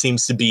Tarlamagne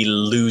seems to be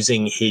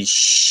losing his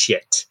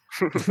shit.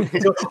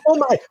 Oh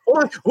my!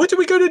 What are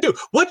we going to do?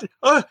 What?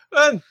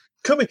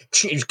 Can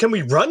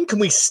we run? Can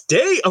we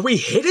stay? Are we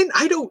hidden?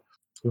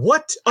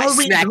 What are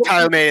we? Smack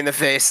Tarlamagne in the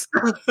face.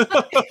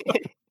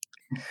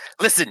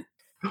 Listen,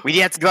 we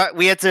had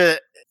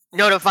to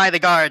notify the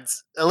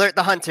guards, alert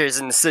the hunters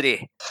in the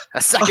city.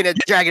 A second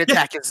dragon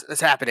attack is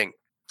happening.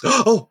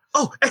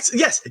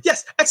 Yes,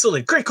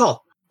 excellent, great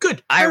call.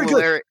 Good, I will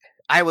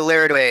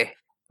lure it away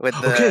with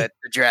the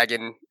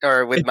dragon,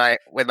 or with my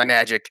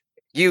magic.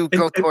 You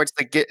go towards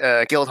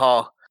the guild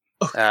hall.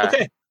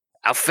 Okay,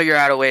 I'll figure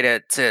out a way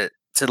to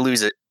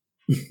lose it.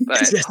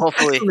 But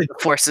hopefully, the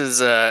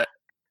forces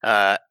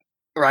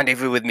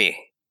rendezvous with me.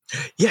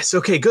 Yes.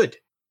 Okay. Good.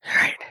 All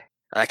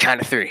right.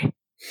 Count of 3.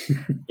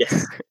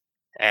 Yes.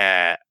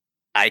 I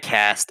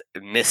cast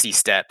Misty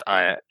Step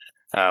on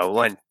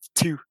 1,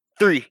 2,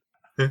 3.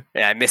 And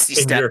I Misty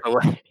Step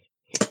away.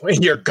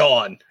 When you're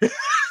gone.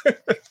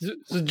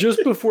 So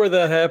just before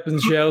that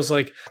happens, Xiao's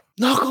like,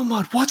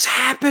 Knucklemud, what's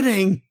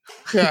happening?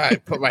 I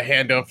put my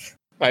hand up.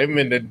 I'm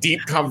in a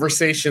deep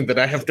conversation that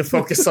I have to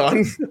focus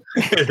on.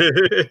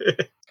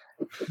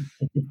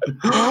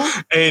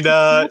 And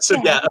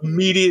so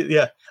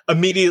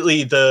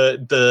immediately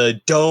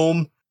the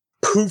dome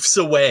poofs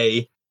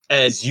away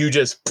as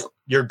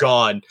you're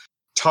gone.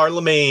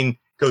 Tarlamagne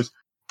goes,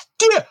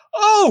 "Yeah,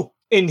 oh!"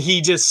 and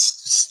he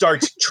just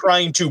starts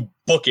trying to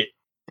book it.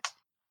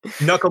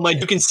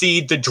 Knucklemud, you can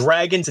see the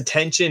dragon's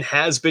attention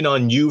has been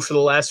on you for the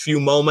last few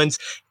moments.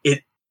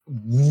 It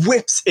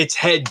whips its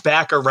head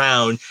back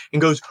around and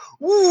goes,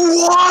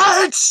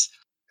 "What?"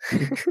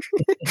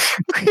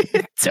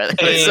 It said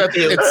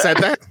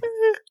that?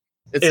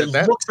 It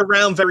looks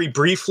around very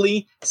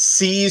briefly,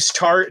 sees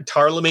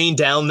Tarlamagne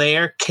down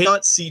there,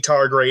 cannot see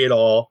Targray at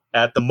all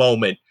at the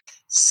moment,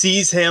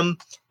 sees him,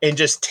 and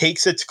just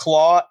takes its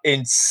claw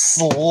and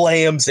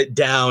slams it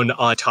down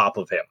on top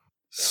of him.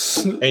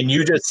 And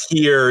you just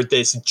hear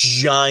this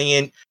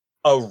giant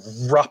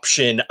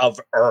eruption of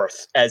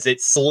earth as it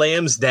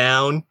slams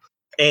down,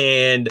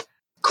 and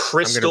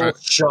crystal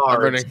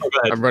shards.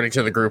 I'm running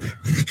to the group.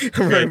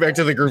 I'm running back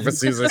to the group as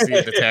soon as I see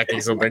it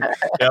attacking something.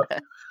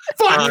 Yep.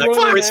 Fuck!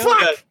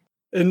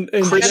 And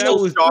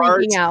crystal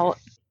shards out.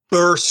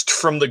 burst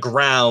from the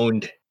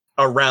ground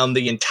around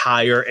the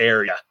entire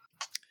area.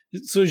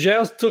 So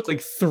Zhao took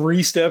like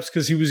 3 steps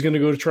because he was going to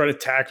go to try to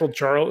tackle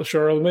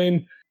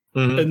Charlemagne.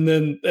 Mm-hmm.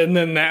 And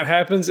then that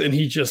happens and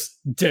he just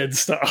dead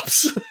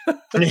stops.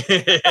 And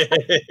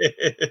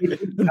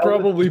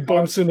probably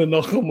bumps into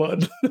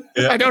Knucklemud.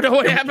 Yeah. I don't know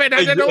what happened.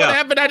 I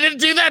didn't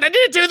do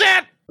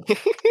that.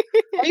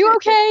 Are you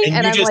okay?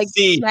 And I'm like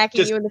smacking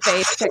just you in the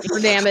face, checking for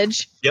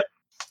damage. Yep.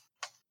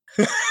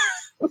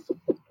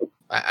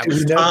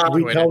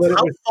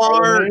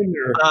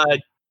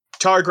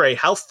 Targray,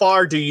 how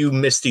far do you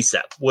Misty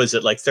Step? Was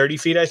it like 30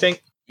 feet, I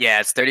think? Yeah,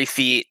 it's 30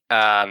 feet.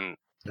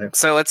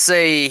 So let's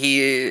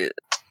say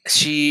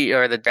she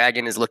or the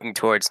dragon is looking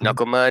towards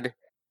Knucklemud,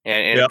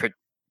 and in a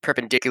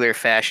perpendicular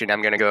fashion,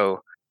 I'm gonna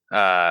go,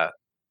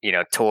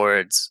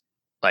 towards,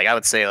 like, I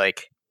would say,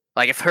 like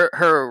if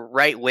her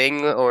right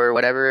wing or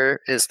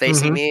whatever is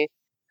facing me,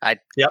 I'd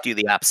do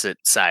the opposite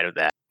side of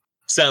that.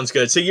 Sounds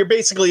good. So you're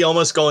basically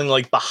almost going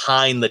like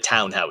behind the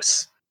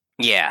townhouse.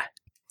 Yeah.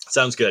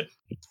 Sounds good.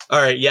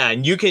 All right. Yeah,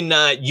 and you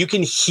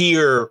can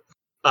hear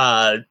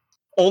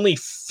only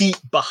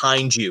feet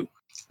behind you.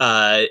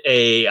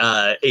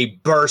 A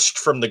burst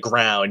from the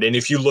ground, and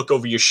if you look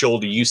over your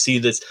shoulder, you see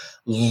this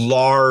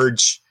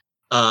large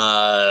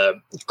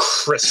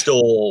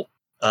crystal,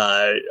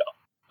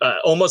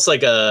 almost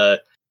like a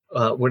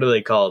what are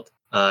they called?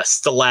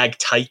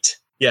 Stalactite.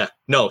 Yeah,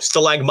 no,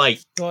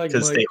 stalagmite,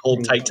 because they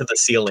hold tight to the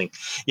ceiling.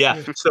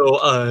 Yeah, so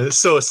a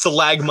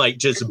stalagmite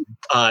just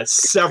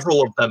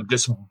several of them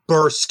just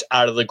burst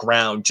out of the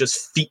ground,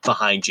 just feet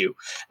behind you,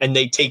 and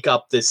they take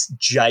up this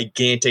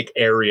gigantic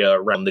area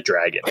around the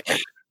dragon.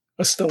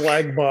 A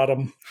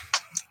stalagbottom.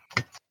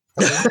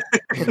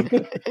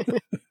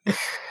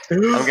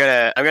 I'm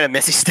gonna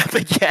Misty Step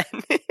again.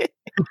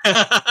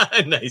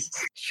 Nice.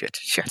 Shit.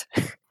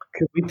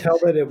 Could we tell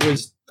that it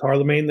was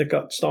Tarlamagne that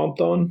got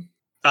stomped on?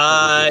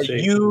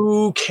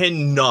 You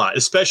cannot,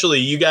 especially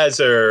you guys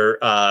are,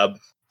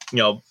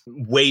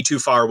 way too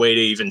far away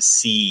to even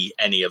see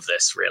any of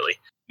this, really.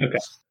 Okay.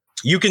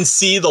 You can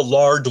see the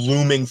large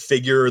looming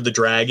figure of the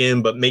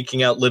dragon, but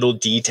making out little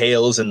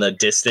details in the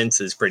distance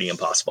is pretty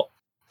impossible.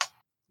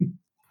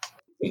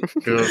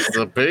 Does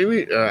the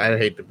baby, I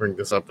hate to bring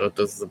this up, but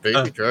does the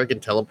baby dragon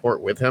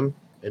teleport with him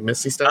in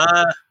Misty Step?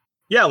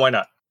 Yeah, why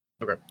not?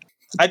 Okay.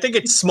 I think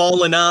it's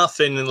small enough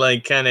and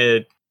like kind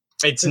of,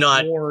 it's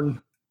not.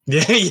 Worn.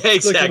 Yeah,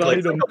 exactly.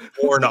 It's like a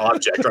worn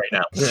object right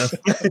now.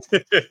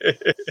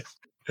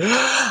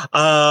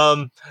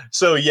 Yeah.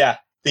 So yeah,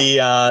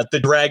 The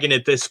dragon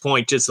at this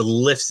point just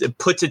lifts, it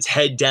puts its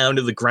head down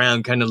to the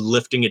ground, kind of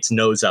lifting its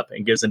nose up,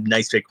 and gives a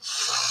nice big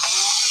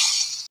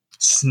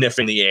sniff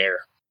in the air.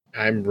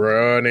 I'm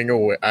running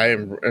away.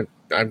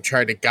 I'm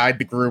trying to guide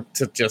the group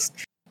to just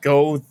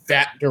go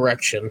that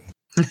direction.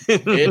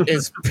 It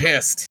is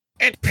pissed.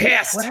 It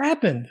pissed. What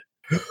happened?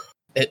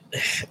 The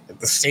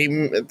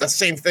same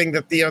thing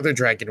that the other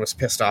dragon was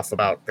pissed off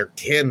about. Their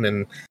kin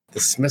and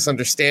this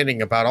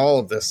misunderstanding about all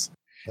of this.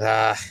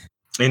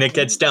 And it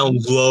gets down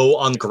low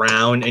on the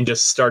ground and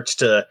just starts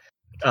to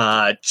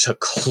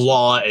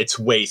claw its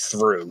way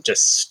through,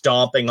 just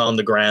stomping on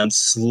the ground,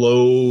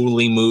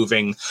 slowly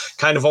moving,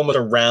 kind of almost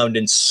around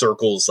in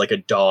circles like a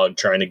dog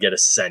trying to get a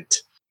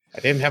scent. I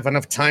didn't have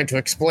enough time to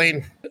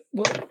explain.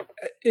 Well,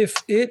 if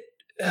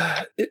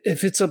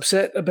it's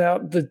upset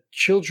about the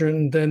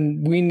children,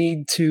 then we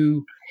need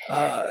to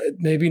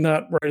maybe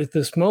not right at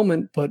this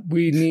moment, but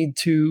we need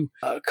to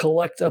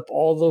collect up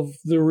all of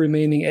the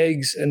remaining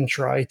eggs and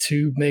try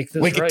to make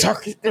this right.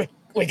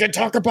 We can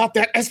talk about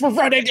that as we're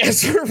running. It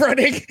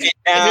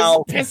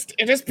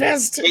is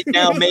pissed. It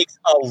now makes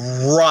a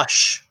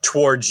rush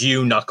towards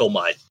you, Knuckle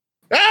Mud.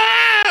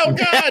 Oh,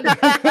 God!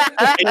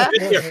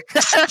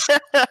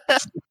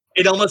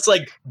 It almost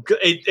like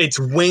its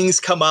wings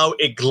come out.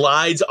 It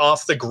glides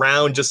off the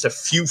ground just a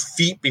few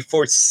feet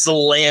before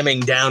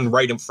slamming down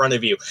right in front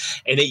of you.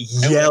 And it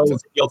yells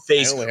at your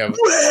face,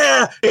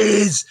 "Where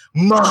is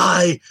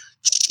my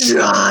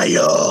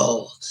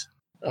child?"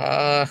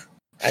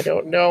 I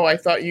don't know. I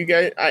thought you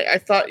guys. I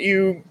thought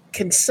you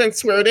can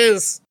sense where it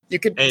is. You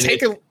could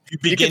take a.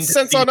 You can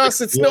sense on us.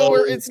 It's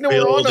nowhere. It's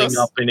nowhere on us. Building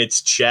up in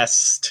its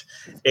chest.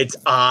 Its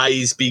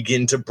eyes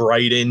begin to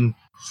brighten.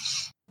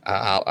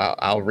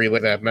 I'll relay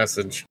that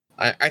message.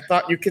 I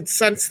thought you could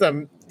sense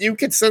them. You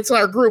could sense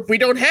our group. We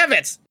don't have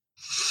it.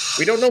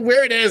 We don't know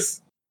where it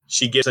is.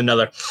 She gives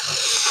another.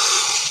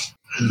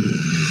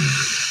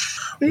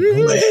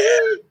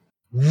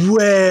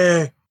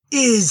 Where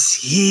is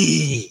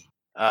he?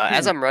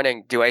 As I'm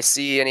running, do I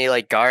see any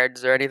like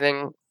guards or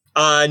anything?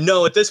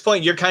 No, at this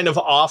point you're kind of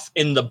off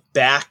in the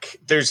back.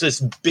 There's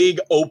this big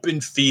open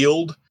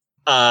field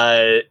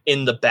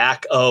in the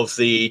back of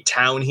the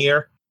town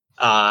here.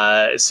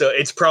 So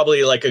it's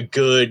probably like a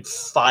good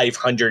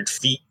 500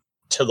 feet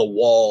to the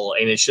wall,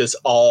 and it's just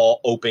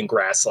all open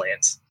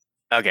grasslands.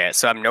 Okay,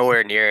 so I'm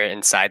nowhere near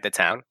inside the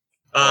town.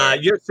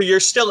 You're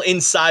still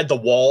inside the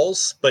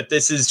walls, but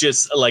this is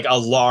just like a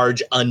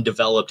large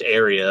undeveloped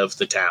area of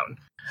the town.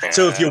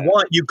 So if you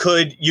want, you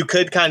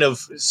could kind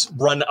of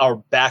run our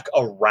back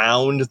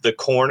around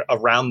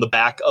the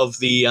back of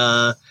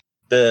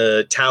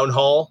the town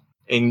hall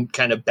and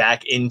kind of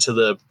back into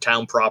the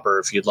town proper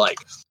if you'd like.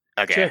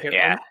 Okay. Check it.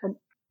 Yeah.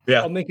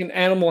 I'll make an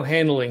animal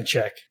handling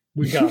check.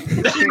 We got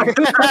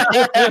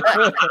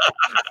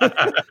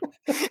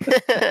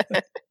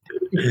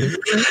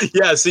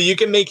Yeah, so you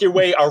can make your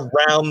way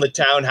around the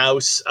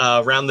townhouse,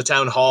 around the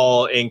town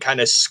hall, and kind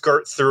of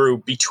skirt through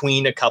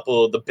between a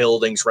couple of the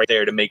buildings right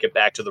there to make it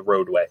back to the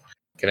roadway.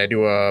 Can I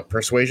do a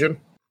persuasion?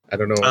 I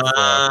don't know.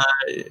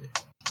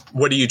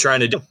 What are you trying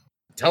to do?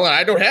 Tell her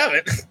I don't have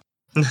it.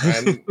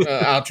 And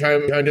I'll try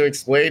to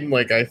explain.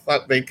 Like, I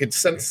thought they could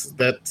sense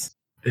that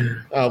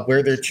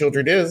where their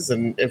children is,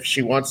 and if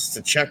she wants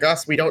to check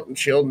us,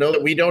 she'll know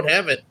that we don't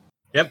have it.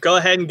 Yep, go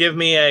ahead and give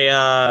me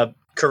a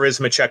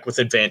charisma check with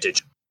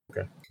advantage.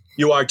 Okay.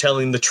 You are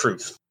telling the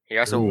truth.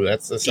 You're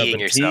that's a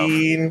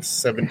 17,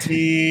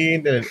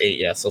 17, and an 8.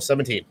 Yeah, so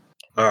 17.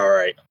 All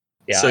right.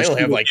 Yeah, so I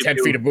only have like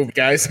 10 feet of movement,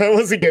 guys. I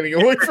wasn't getting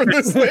away from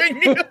this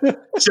thing.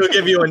 She'll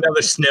give you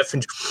another sniff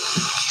and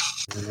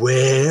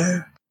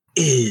where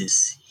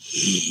is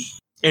he?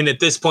 And at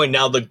this point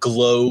now the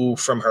glow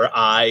from her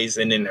eyes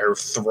and in her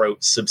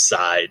throat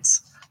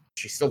subsides.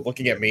 She's still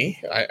looking at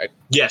me?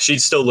 Yeah,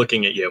 she's still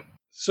looking at you.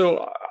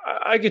 So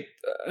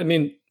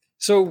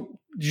so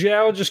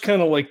Zhao just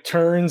kind of like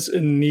turns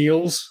and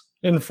kneels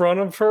in front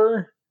of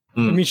her.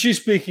 I mean,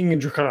 she's speaking in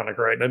Draconic,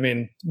 right? I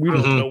mean, we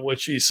don't know what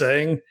she's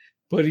saying,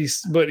 but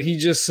he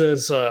just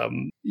says,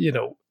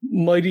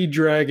 mighty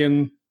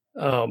dragon,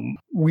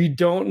 we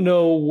don't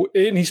know,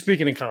 and he's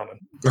speaking in common.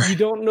 We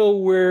don't know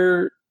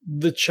where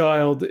the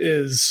child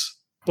is,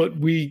 but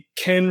we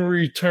can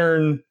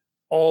return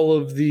all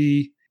of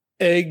the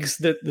eggs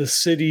that the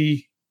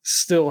city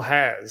still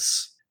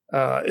has.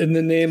 In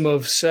the name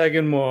of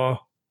Saganmaw,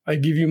 I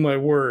give you my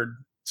word.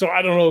 So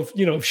I don't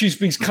know if she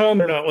speaks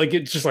common or not. Like,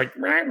 it's just like,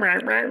 rah, rah,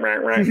 rah, rah,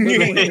 rah.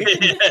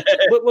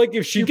 But like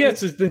if she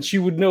gets it, then she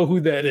would know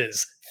who that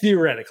is,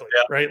 theoretically,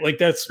 right? Like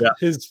that's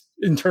his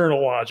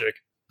internal logic.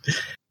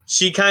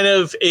 She kind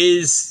of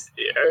is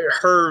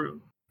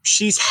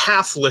she's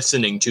half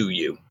listening to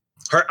you.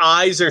 Her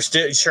eyes are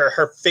still,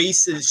 her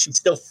face is, she's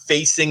still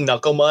facing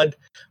Knuckle Mud,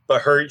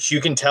 but you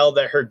can tell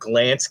that her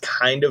glance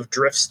kind of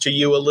drifts to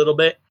you a little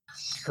bit.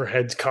 Her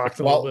head's cocked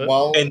a little bit.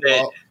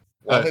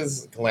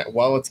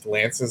 While its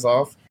glance is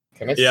off,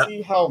 can I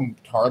see how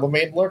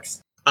Tarlemagne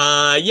looks?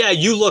 Yeah,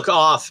 you look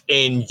off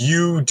and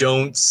you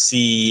don't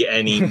see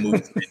any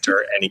movement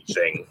or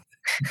anything.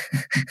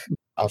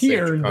 I'll say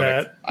earned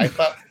that. I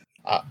thought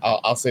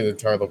I'll say the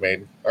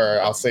Tarlobane, or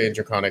I'll say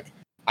Draconic.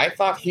 I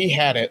thought he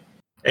had it.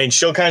 And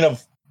she'll kind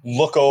of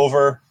look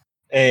over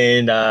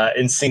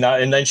and see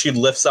that, and then she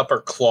lifts up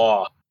her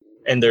claw,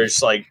 and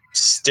there's like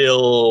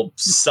still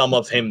some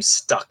of him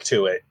stuck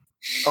to it.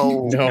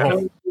 Oh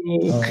No.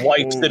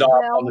 Wipes it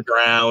off on the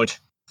ground.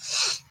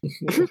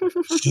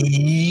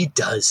 He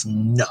does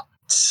not.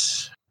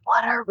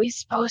 What are we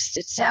supposed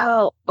to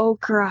tell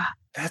Okra?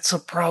 That's a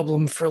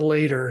problem for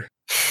later.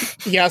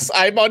 Yes,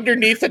 I'm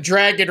underneath a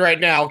dragon right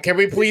now. Can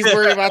we please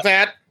worry about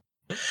that?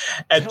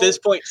 At this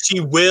point, she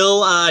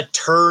will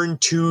turn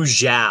to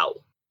Zhao.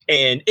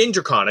 And in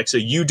Draconic, so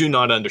you do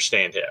not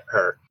understand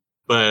her,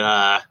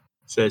 but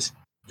says,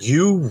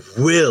 "You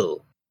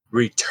will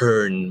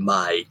return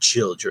my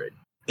children,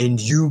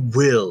 and you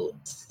will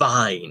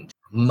find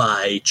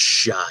my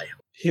child."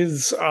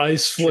 His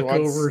eyes flick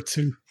over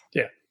to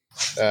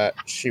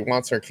She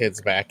wants her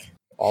kids back,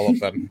 all of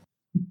them.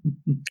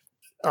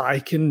 I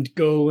can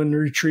go and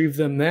retrieve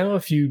them now.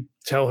 If you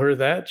tell her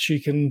that, she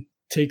can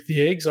take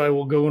the eggs. I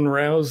will go and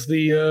rouse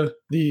the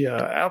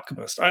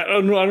alchemist. I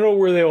don't know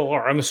where they all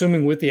are. I'm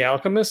assuming with the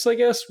alchemist, I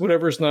guess.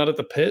 Whatever's not at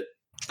the pit.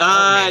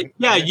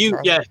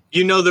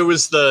 You know there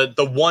was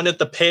the one at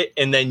the pit,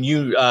 and then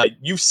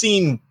you've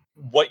seen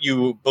what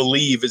you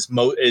believe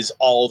is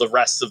all the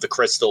rest of the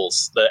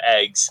crystals, the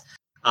eggs,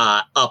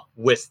 up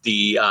with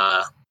the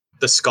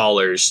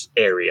scholars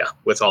area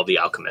with all the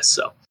alchemists.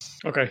 So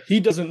okay, he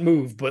doesn't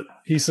move, but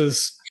he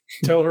says,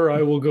 "Tell her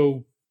I will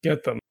go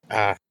get them."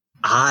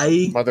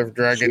 I Mother of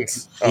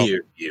Dragons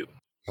hear you.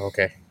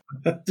 Okay.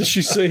 Does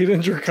she say it in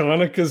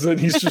Draconic? Because then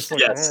he's just like,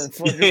 yes.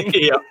 "Oh, fuck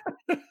it."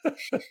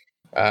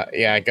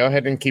 Yeah, go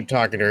ahead and keep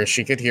talking to her.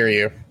 She could hear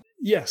you.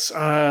 Yes,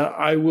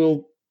 I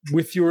will.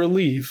 With your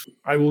leave,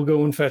 I will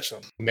go and fetch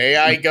them. May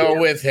I go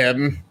with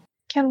him?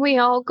 Can we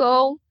all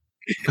go?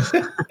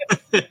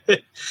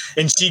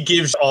 And she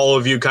gives all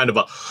of you kind of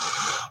a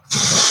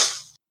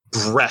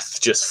breath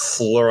just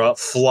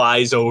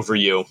flies over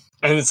you.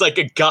 And it's like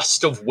a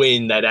gust of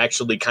wind that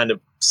actually kind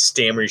of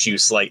stammers you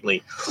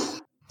slightly.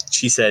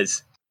 She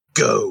says,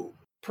 "Go."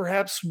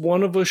 Perhaps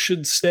one of us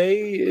should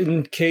stay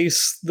in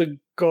case the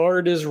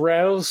guard is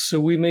roused, so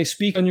we may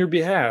speak on your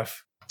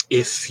behalf.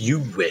 If you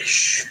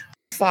wish.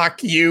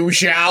 Fuck you,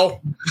 Zhao.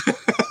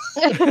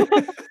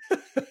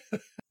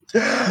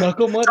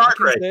 Knucklemutt,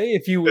 you can stay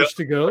if you wish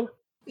to go.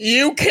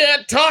 You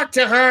can't talk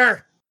to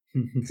her.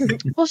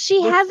 Well,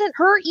 she hasn't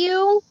hurt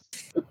you.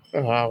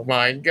 Oh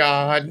my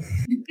god.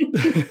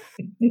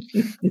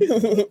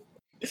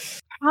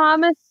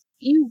 Promise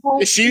you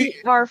won't be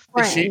our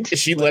friend. Is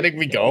she letting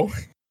me go?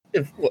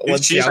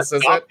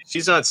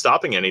 She's not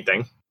stopping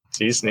anything.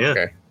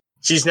 Okay.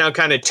 She's now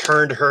kind of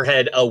turned her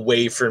head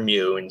away from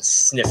you and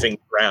sniffing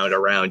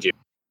around you.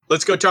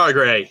 Let's go,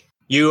 Targray.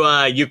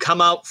 You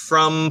come out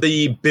from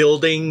the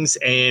buildings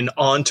and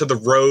onto the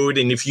road,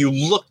 and if you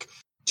look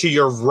to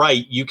your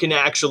right, you can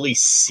actually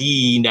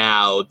see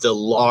now the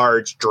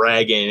large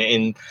dragon,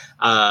 and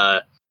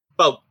about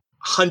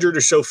 100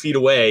 or so feet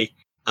away,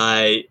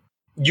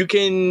 you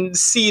can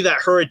see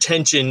that her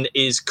attention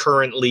is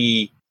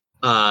currently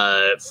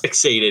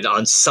fixated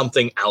on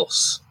something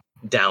else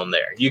down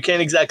there. You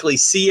can't exactly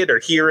see it or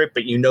hear it,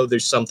 but you know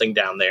there's something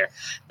down there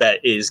that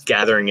is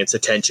gathering its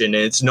attention,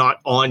 and it's not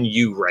on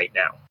you right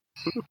now.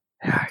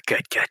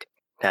 Good.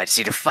 Now I just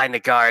need to find the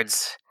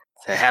guards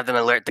to have them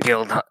alert the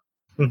guild.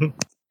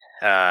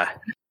 I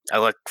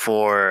look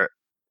for...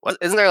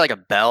 Isn't there like a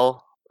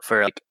bell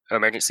for like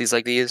emergencies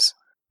like these?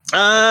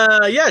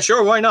 Yeah,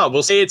 sure, why not?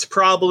 We'll say it's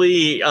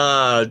probably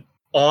on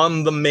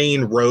the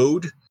main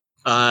road,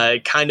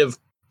 kind of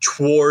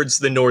towards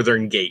the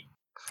northern gate.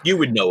 You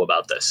would know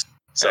about this,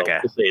 so we'll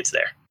say it's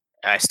there.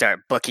 I start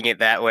booking it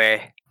that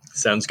way.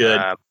 Sounds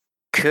good.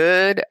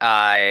 Could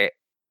I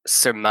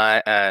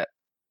surmise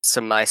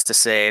to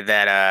say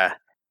that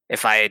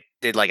if I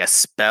did like a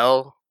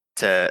spell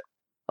to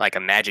like a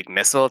magic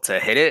missile to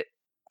hit it,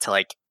 to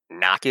like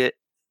knock it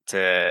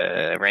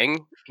to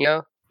ring, you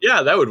know?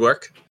 Yeah, that would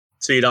work.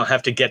 So you don't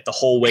have to get the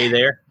whole way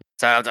there.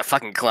 So I have to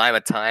fucking climb a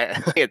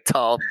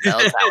tall bell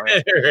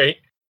tower. Right.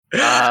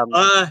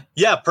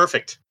 Yeah,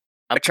 perfect.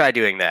 I'll try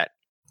doing that.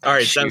 All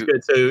right, sounds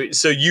good.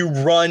 So you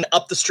run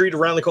up the street,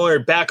 around the corner,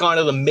 back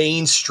onto the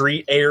main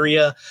street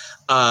area,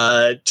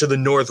 to the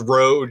north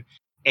road,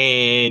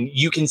 and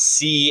you can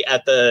see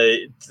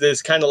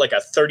there's kind of like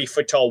a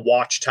 30-foot tall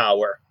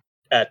watchtower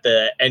at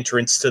the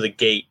entrance to the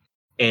gate,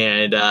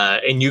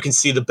 and you can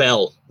see the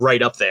bell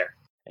right up there.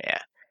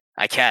 Yeah,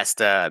 I cast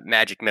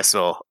magic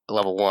missile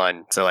level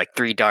 1, so like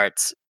 3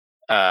 darts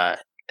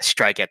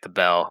strike at the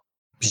bell.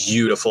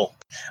 Beautiful.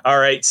 All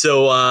right,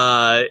 so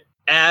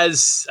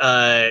as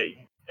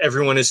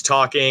everyone is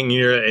talking,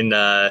 you're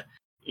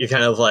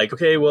kind of like,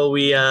 okay, well,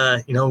 we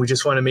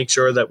just want to make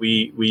sure that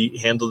we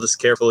handle this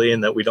carefully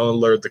and that we don't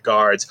alert the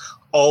guards.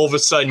 All of a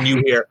sudden,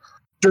 you hear,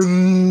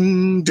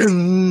 ding,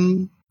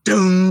 ding,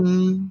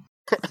 ding.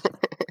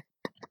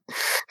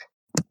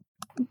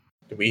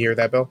 Did we hear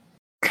that bell?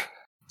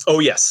 Oh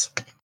yes,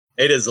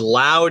 it is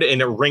loud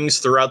and it rings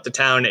throughout the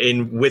town.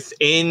 And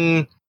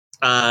within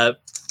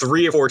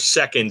 3 or 4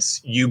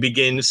 seconds, you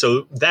begin.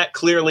 So that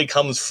clearly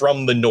comes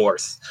from the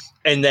north.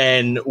 And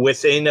then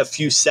within a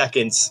few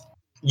seconds,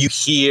 you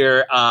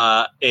hear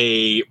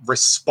a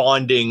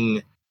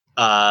responding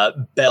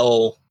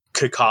bell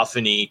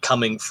cacophony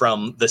coming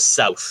from the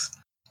south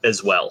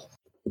as well.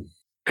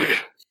 A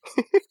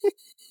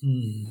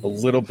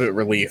little bit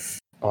relief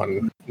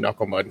on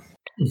Knucklemud.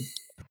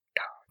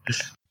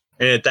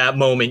 And at that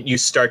moment, you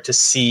start to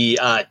see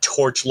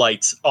torch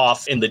lights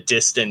off in the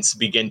distance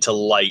begin to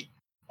light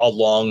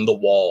along the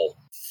wall.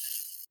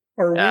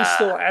 Are we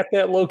still at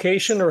that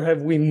location, or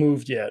have we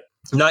moved yet?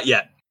 Not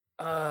yet.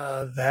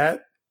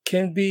 That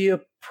can be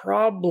a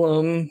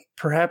problem.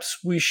 Perhaps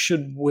we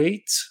should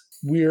wait.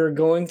 We're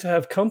going to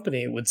have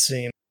company, it would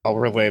seem. I'll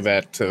relay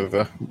that to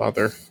the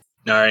mother.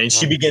 All right, and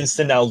she begins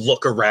to now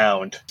look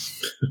around.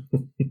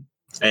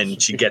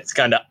 And she gets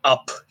kind of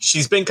up.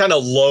 She's been kind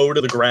of low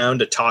to the ground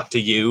to talk to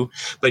you,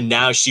 but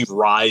now she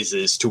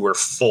rises to her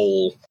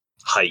full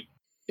height.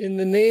 In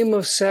the name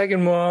of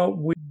Saginaw,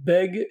 we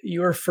beg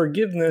your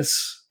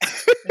forgiveness,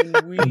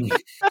 and we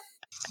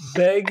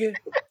beg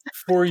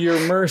for your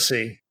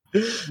mercy.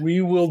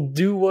 We will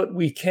do what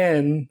we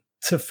can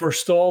to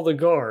forestall the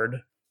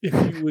guard if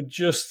you would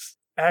just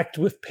act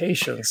with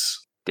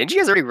patience. Didn't you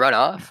guys already run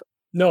off?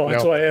 No,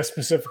 that's why I asked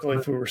specifically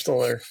if we were still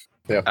there.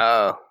 Yeah.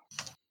 Oh.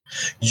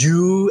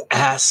 You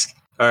ask,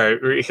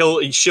 or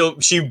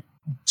she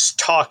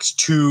talks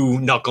to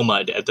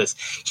Knucklemud at this.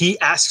 He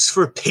asks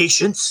for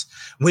patience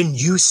when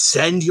you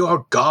send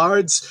your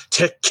guards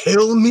to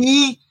kill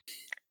me?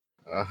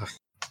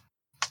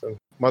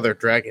 Mother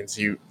Dragons,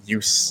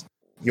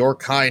 your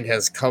kind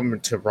has come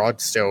to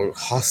Rodstow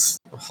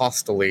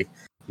hostilely.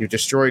 You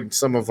destroyed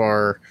some of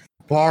our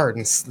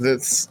barns.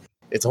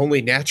 It's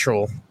only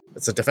natural.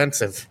 It's a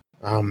defensive.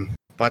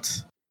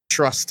 But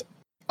trust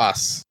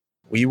us.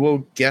 We will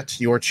get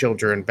your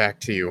children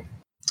back to you.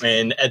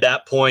 And at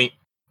that point,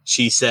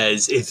 she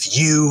says, if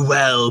you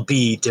will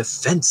be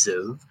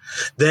defensive,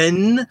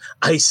 then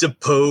I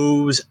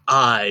suppose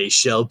I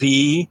shall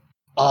be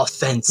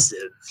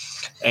offensive.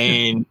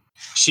 And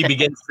she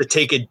begins to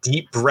take a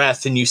deep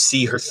breath, and you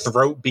see her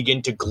throat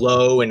begin to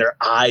glow and her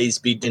eyes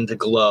begin to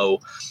glow.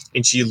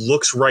 And she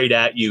looks right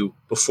at you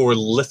before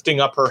lifting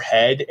up her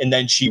head, and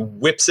then she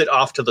whips it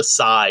off to the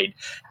side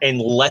and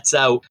lets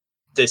out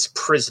this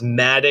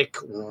prismatic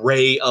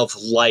ray of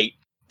light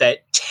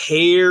that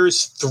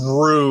tears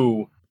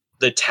through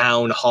the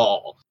town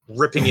hall,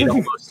 ripping it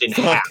almost in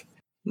half.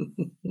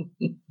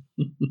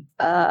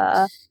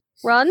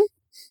 Run?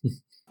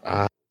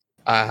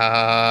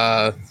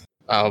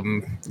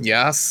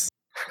 Yes.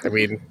 I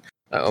mean,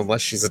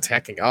 unless she's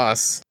attacking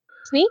us.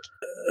 Sneak?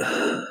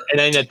 And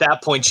then at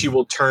that point, she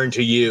will turn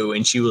to you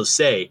and she will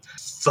say,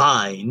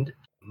 find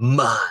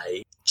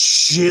my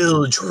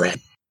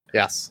children.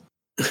 Yes.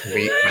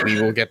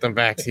 We will get them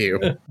back to you.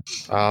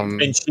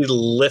 And she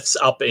lifts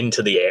up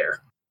into the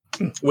air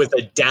with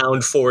a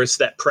down force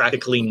that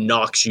practically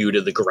knocks you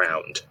to the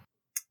ground.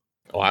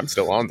 Oh, I'm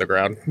still on the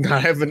ground.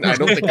 I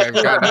don't think I've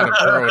gotten out of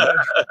prone.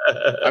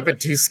 I've been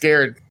too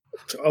scared.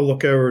 I'll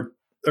look over,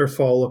 or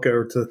Fall look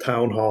over to the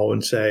town hall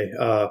and say,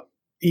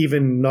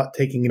 even not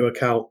taking into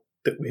account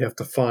that we have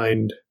to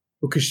find,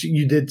 because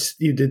you did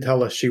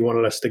tell us she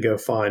wanted us to go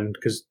find,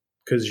 because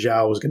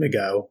Zhao was going to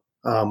go.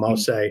 I'll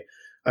say,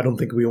 I don't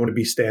think we want to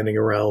be standing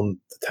around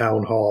the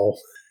town hall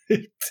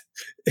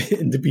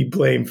and to be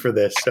blamed for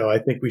this. So I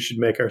think we should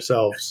make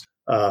ourselves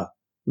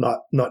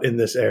not in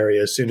this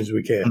area as soon as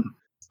we can.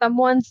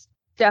 Someone's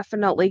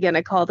definitely going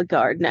to call the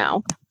guard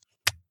now.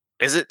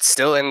 Is it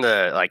still in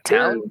the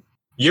town?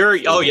 You're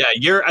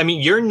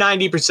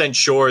 90%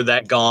 sure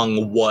that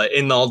gong, what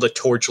in all the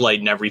torchlight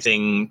and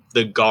everything,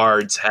 the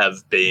guards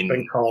have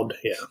been called.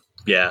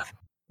 Yeah.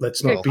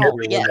 Let's not be here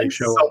when they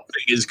show up.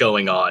 Something is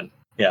going on.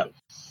 Yeah.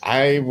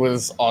 I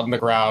was on the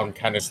ground,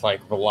 kind of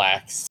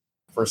relaxed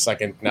for a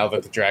second now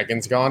that the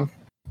dragon's gone.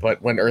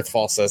 But when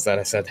Earthfall says that,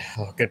 I said,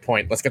 oh, good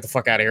point. Let's get the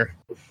fuck out of here.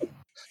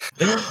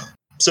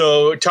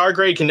 So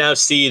Targray can now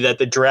see that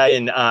the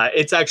dragon,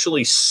 it's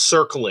actually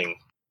circling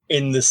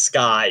in the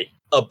sky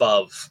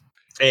above.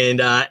 And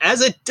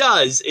as it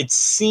does, it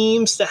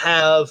seems to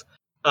have,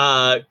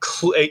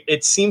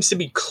 it seems to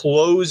be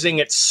closing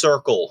its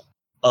circle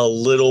a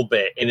little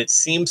bit. And it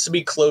seems to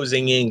be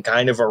closing in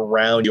kind of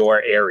around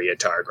your area,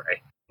 Targray.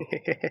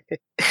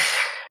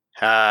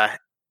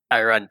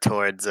 I run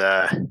towards, do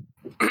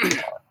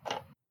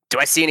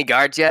I see any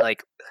guards yet?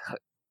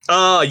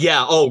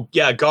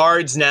 Yeah.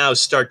 Guards now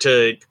start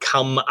to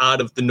come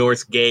out of the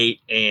north gate,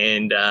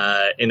 and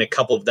a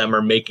couple of them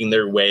are making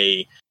their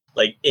way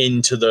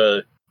into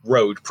the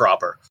road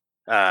proper.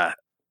 I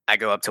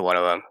go up to one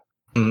of them.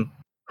 Mm-hmm.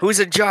 Who's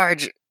in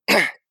charge?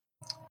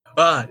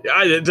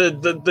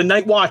 The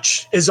Night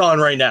Watch is on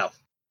right now.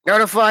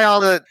 Notify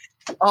all of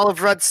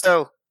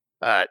Rodstow.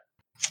 An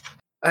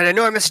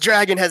enormous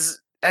dragon has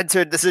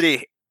entered the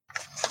city.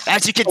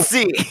 As you can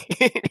see.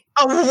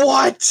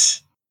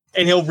 What?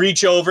 And he'll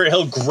reach over,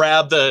 he'll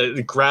grab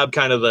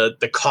kind of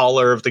the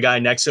collar of the guy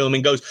next to him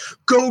and goes,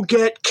 go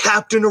get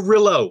Captain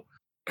Arillo.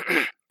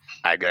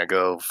 I'm gonna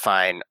go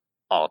find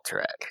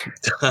Alterac.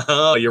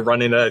 Oh, you're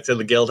running to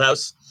the guild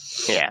house?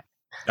 Yeah.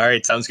 All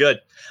right, sounds good.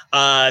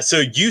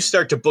 So you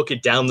start to book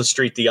it down the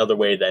street the other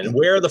way then.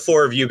 Where are the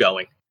four of you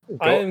going?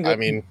 I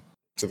mean,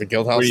 to the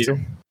guild house too?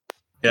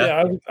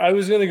 Yeah. I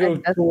was going to go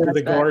toward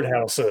the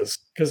guardhouses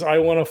because I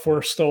want to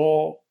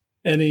forestall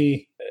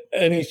any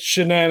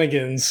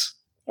shenanigans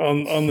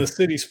on the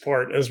city's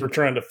part as we're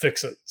trying to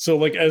fix it. So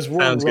like as we're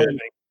running.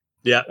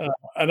 Yeah.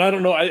 And I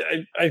don't know.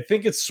 I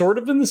think it's sort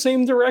of in the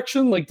same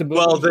direction. Like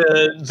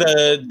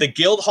the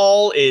guild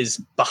hall is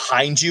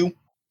behind you.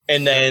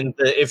 And then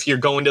if you're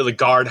going to the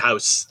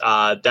guardhouse,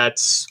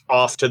 that's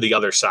off to the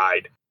other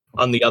side,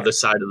 on the other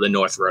side of the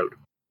North Road.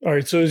 All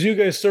right. So as you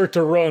guys start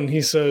to run,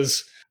 he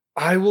says,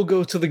 I will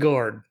go to the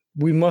guard.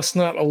 We must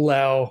not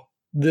allow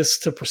this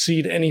to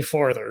proceed any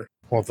farther.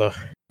 Well,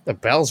 the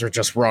bells are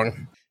just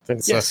rung.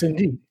 Yes,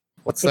 indeed.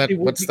 What's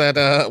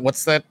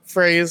that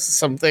phrase?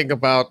 Something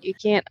about you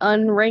can't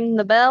unring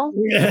the bell?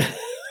 Yeah.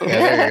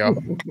 There you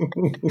go.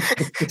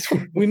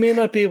 We may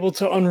not be able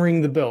to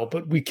unring the bell,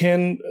 but we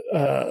can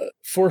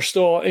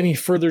forestall any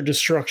further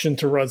destruction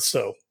to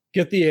Rudstow.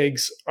 Get the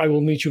eggs. I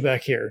will meet you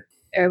back here.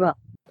 Very well.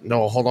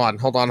 No, hold on.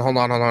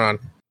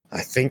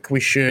 I think we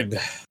should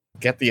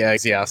get the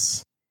eggs,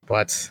 yes.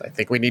 But I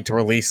think we need to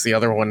release the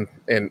other one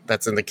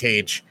that's in the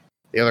cage.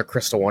 The other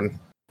crystal one.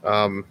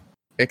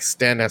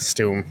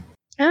 Extenestum.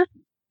 Huh?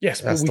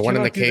 Yes, that's but the one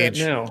in the cage.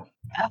 Now.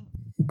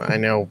 I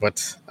know,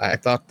 but I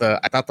thought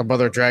the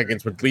mother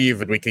dragons would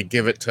leave and we could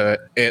give it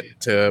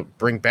to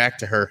bring back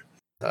to her.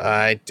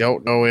 I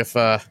don't know if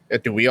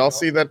do we all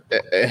see that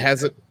it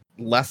has it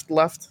left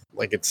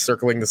like it's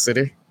circling the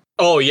city?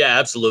 Oh yeah,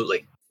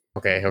 absolutely.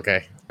 Okay. All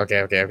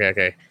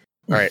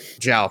right,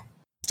 Zhao,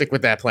 stick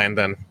with that plan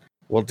then.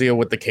 We'll deal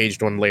with the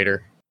caged one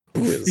later.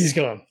 He's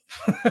gone.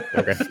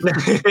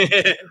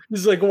 Okay.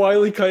 He's like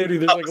Wile E. Coyote.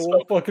 There's like a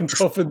little fucking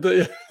puffin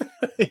there.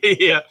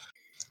 Yeah.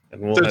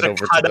 And we'll There's head a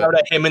over cutout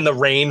of him in the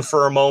rain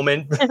for a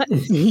moment.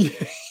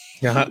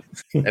 Yeah.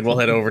 And we'll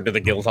head over to the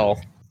guild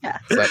hall. Yeah.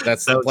 So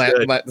that's the plan.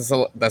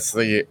 That's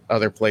the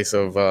other place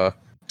of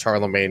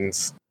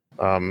Charlemagne's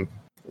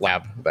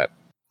lab that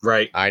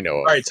right. I know.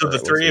 All right, so the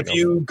three of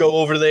you go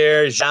over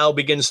there. Zhao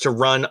begins to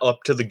run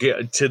up to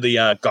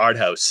the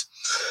guardhouse.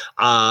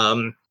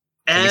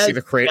 Can you see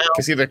the crater? Can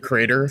you see the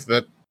crater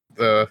that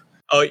the?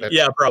 Oh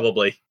yeah,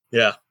 probably.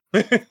 Yeah.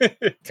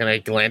 Can I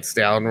glance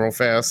down real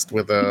fast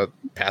with a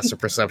passive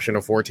perception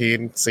of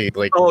 14? See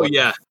like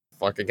what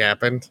fucking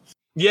happened?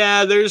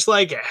 Yeah, there's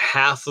like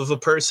half of a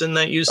person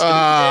that used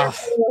to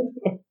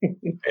be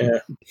there. Yeah.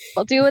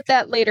 I'll deal with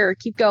that later.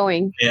 Keep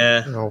going.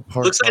 Yeah. Oh,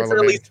 looks like at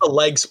least the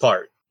legs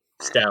part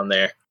is down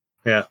there.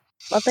 Yeah.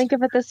 Well, think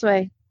of it this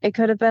way. It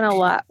could have been a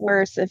lot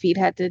worse if he'd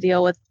had to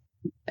deal with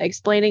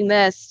explaining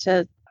this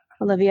to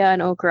Olivia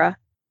and Okra.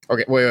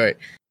 Okay, wait.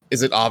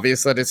 Is it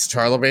obvious that it's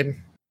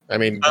Charlemagne? I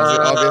mean, was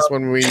it obvious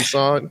when we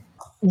saw it?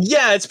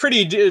 Yeah, it's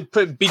pretty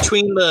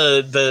between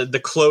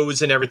the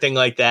clothes and everything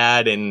like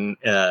that, and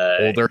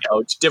older.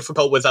 It's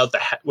difficult without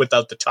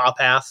the top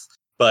half,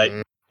 but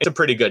it's a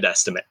pretty good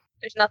estimate.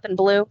 There's nothing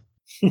blue.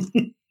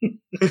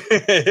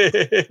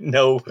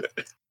 No,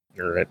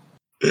 you're right.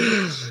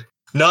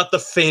 Not the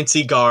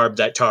fancy garb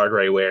that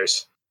Targray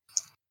wears.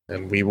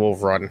 And we will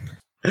run.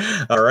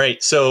 All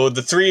right, so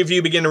the three of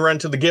you begin to run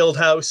to the guild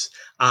house.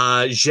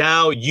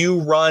 Zhao, you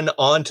run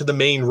onto the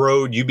main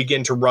road. You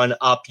begin to run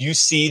up. You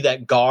see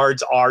that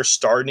guards are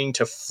starting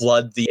to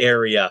flood the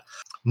area.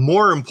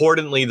 More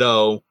importantly,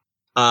 though,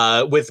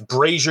 with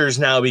braziers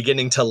now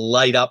beginning to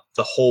light up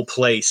the whole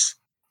place,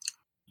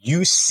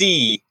 you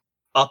see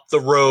up the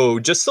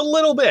road just a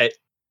little bit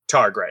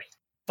Targray.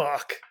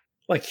 Fuck.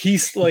 He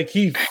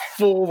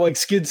full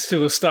skids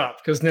to a stop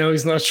because now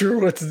he's not sure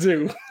what to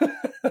do.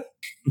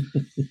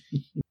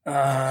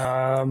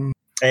 And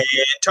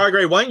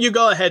Targray, why don't you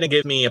go ahead and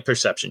give me a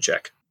perception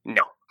check?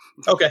 No.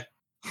 Okay.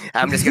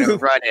 I'm just gonna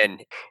run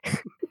in.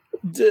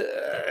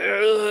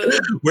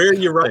 Where are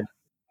you running?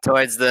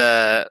 Towards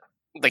the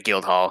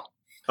guild hall.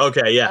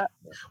 Okay, yeah.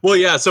 Well,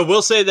 yeah, so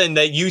we'll say then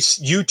that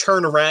you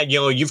turn around,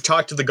 you've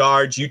talked to the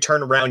guards, you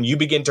turn around, you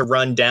begin to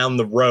run down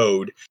the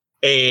road,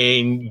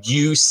 and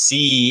you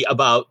see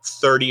about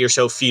 30 or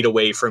so feet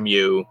away from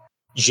you,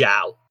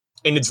 Zhao.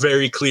 And it's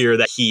very clear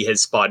that he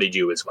has spotted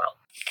you as well.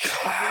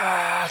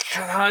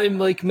 Can I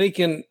make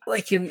an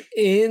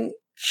in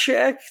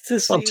check to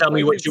see? Well, tell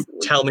me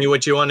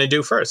what you want to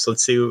do first.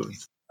 Let's see.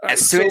 As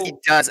soon as he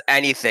does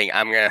anything,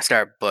 I'm gonna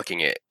start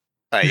booking it.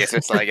 I guess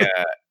it's like a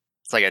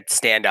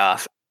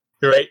standoff.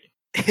 Right.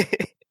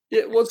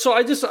 Yeah. Well, so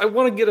I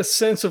want to get a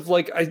sense of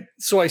I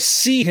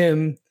see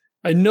him.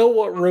 I know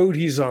what road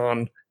he's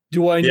on.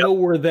 Do I know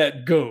where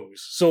that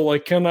goes? So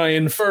can I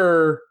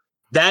infer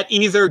that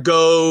either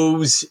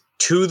goes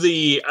to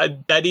the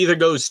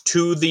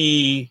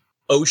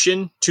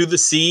ocean, to the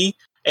sea,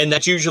 and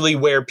that's usually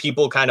where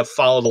people kind of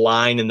follow the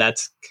line, and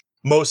that's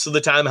most of the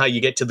time how you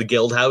get to the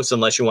guild house,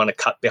 unless you want to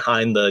cut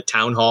behind the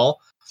town hall.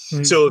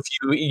 Mm-hmm. So if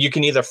you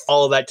can either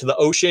follow that to the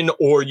ocean,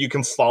 or you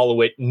can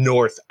follow it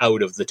north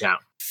out of the town.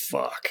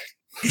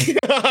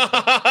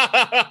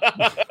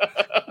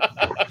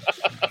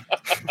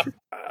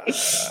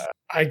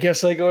 I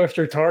guess I go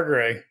after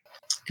Targray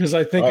because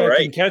I think I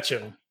can catch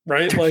him,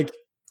 right? Like,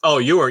 oh,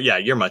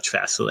 you're much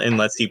faster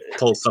unless he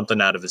pulls something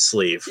out of his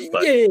sleeve.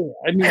 But. Yeah,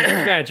 I mean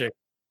magic,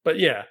 but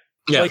yeah.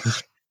 Like,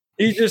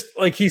 he just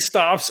he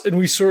stops and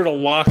we sort of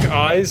lock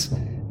eyes.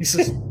 He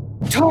says,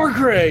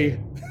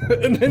 "Targray,"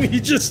 and then he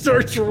just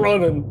starts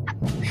running.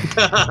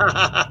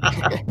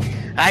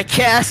 I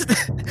cast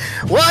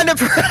Wand of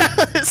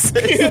Paralysis.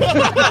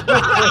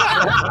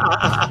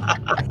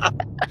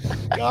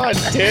 God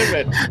damn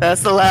it!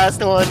 That's the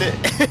last one.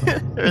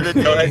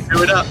 Go ahead,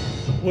 do it up.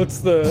 What's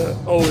the?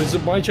 Oh, is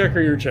it my check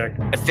or your check?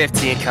 A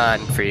 15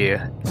 con for you.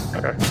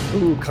 Okay.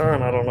 Ooh,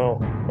 con. I don't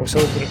know. I was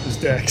hoping it was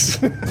Dex.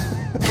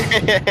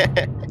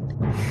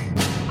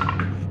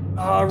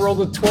 I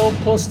rolled a 12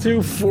 plus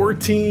 2,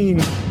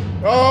 14.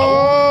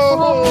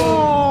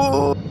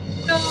 Oh!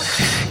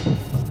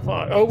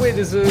 Oh wait,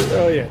 is it?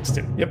 Oh yeah, it's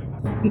 2. Yep.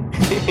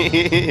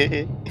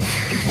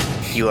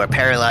 You are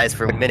paralyzed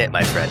for a minute,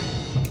 my friend.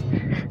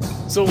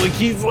 So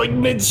he's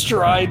mid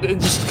stride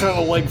and just kind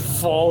of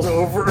falls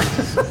over in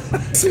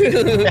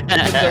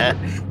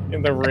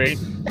the rain.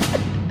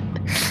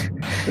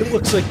 It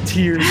looks like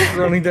tears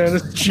running down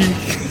his cheek.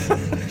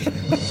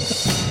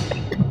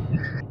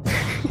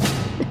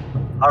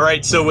 All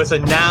right, so with a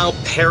now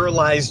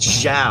paralyzed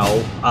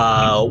Zhao,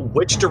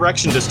 which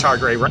direction does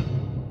Targray run?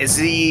 Is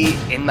he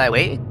in my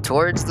way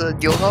towards the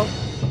guild hall?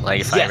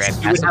 Like if I ran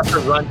you would past have to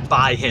run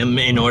by him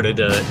in order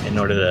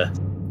to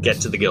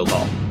get to the guild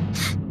hall.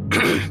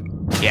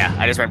 Yeah,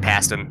 I just ran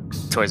past him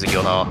towards the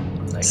guild hall.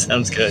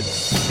 Sounds good.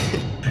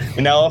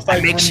 Now, if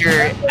I make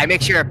sure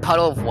a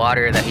puddle of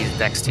water that he's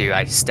next to,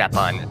 I step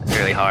on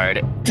really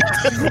hard.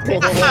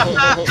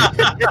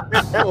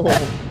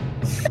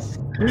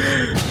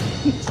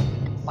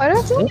 Why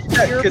don't you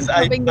you're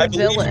becoming the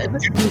villain?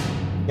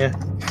 Yeah.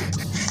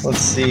 Let's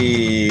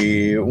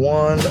see.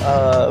 Wand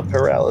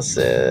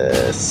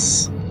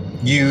paralysis.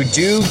 You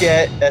do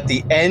get at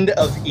the end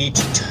of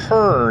each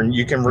turn.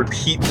 You can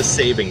repeat the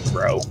saving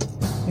throw.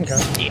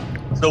 Okay.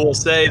 So we'll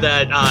say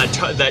that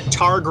that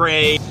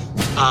Targray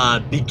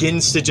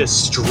begins to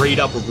just straight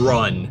up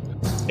run,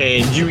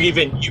 and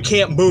you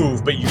can't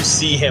move, but you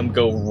see him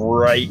go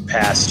right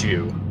past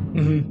you.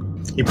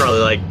 Mm-hmm. He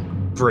probably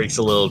breaks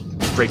a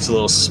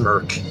little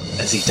smirk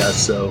as he does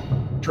so.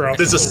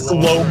 There's a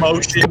slow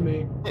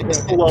motion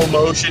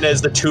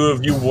as the two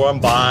of you run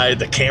by.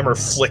 The camera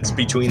flicks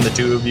between the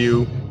two of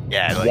you.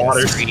 Yeah,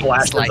 water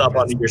splashes up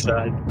on either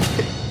side.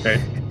 Okay.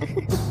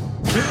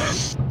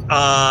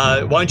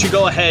 Why don't you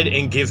go ahead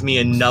and give me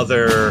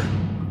another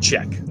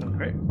check?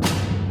 Okay.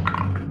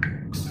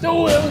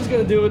 No, that one's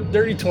gonna do it.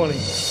 Dirty 20.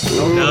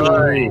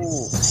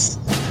 Nice.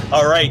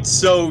 All right,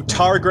 so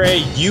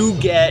Targray, you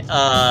get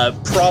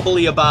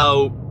probably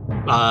about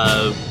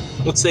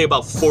let's say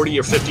about 40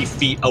 or 50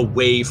 feet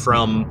away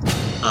from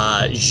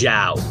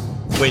Zhao.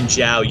 When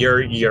Zhao,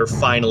 you're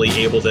finally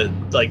able to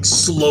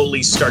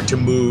slowly start to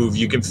move.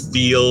 You can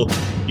feel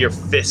your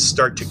fists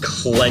start to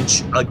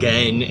clench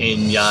again,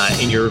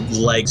 and your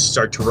legs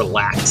start to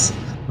relax,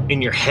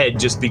 and your head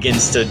just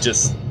begins to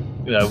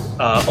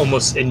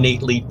almost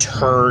innately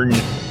turn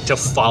to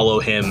follow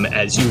him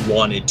as you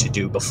wanted to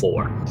do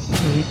before.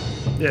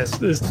 Mm-hmm.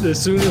 Yes,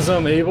 as soon as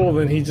I'm able,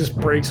 then he just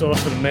breaks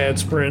off in a mad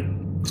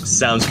sprint.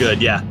 Sounds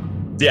good. Yeah.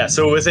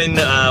 So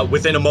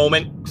within a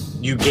moment,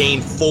 you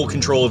gain full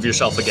control of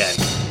yourself again.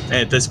 And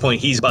at this point,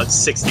 he's about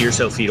 60 or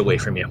so feet away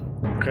from you.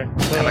 Okay.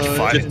 How much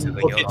fun is it?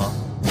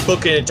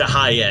 Booking it to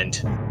high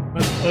end.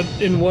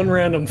 In one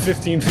round, I'm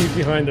 15 feet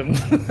behind him.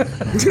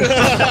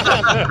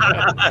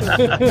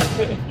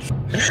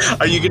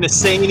 Are you going to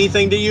say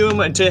anything to him?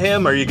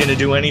 Are you going to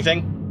do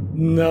anything?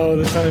 No,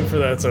 the time for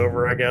that's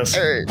over, I guess.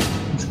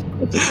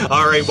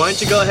 All right, why don't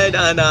you go ahead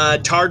and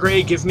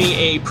Targray, give me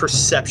a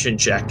perception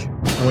check.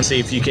 I want to see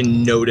if you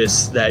can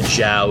notice that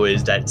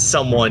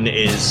someone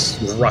is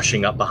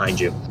rushing up behind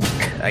you.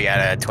 I got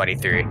a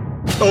 23.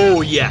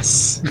 Oh,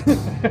 yes.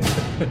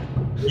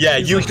 Yeah,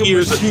 you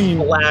hear the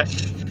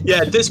splash.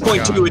 Yeah, at this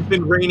point, too, it's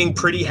been raining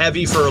pretty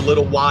heavy for a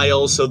little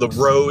while, so the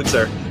roads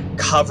are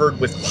covered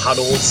with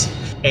puddles,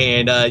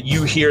 and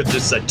you hear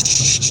this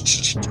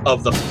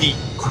of the feet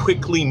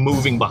quickly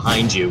moving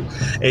behind you,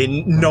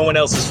 and no one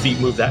else's feet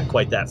move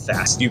quite that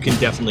fast. You can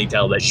definitely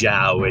tell that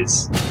Zhao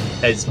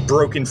has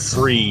broken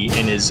free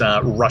and is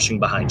rushing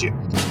behind you.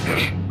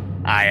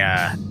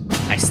 I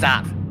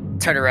stop,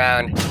 turn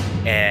around,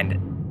 and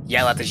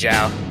yell at the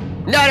Zhao,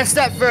 "Not a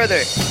step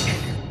further!"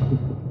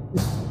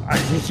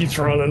 He keeps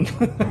running.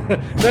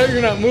 Now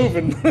you're not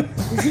moving.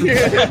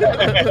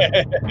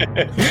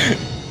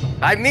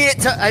 I mean it,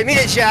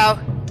 Zhao.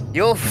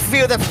 You'll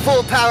feel the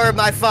full power of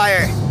my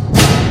fire.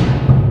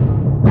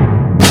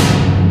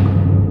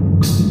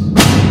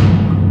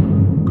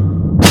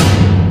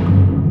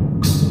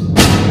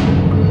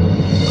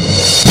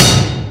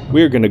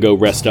 We're going to go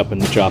rest up in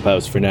the chop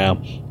house for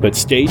now, but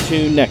stay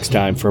tuned next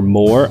time for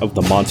more of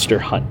the Monster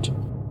Hunt.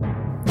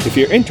 If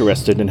you're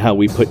interested in how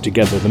we put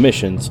together the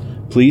missions,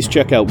 please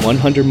check out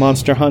 100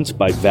 Monster Hunts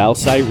by Val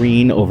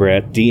Cyrene over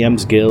at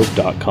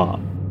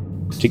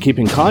dmsguild.com. To keep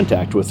in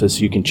contact with us,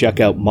 you can check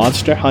out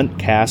Monster Hunt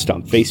Cast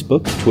on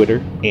Facebook,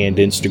 Twitter, and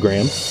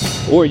Instagram,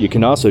 or you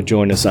can also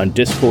join us on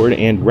Discord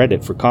and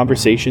Reddit for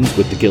conversations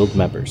with the guild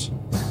members.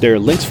 There are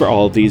links for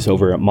all of these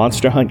over at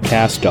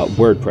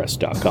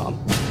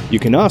monsterhuntcast.wordpress.com. You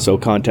can also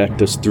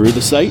contact us through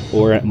the site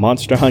or at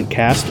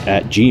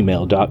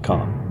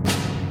monsterhuntcast@gmail.com.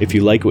 If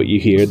you like what you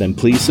hear, then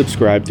please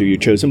subscribe through your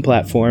chosen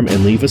platform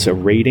and leave us a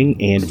rating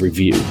and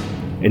review.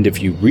 And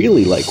if you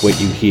really like what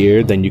you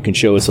hear, then you can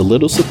show us a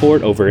little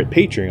support over at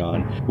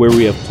Patreon, where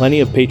we have plenty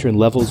of patron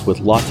levels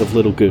with lots of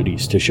little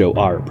goodies to show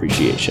our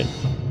appreciation.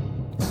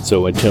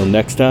 So until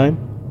next time,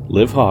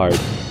 live hard,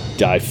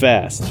 die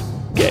fast,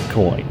 get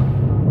coin.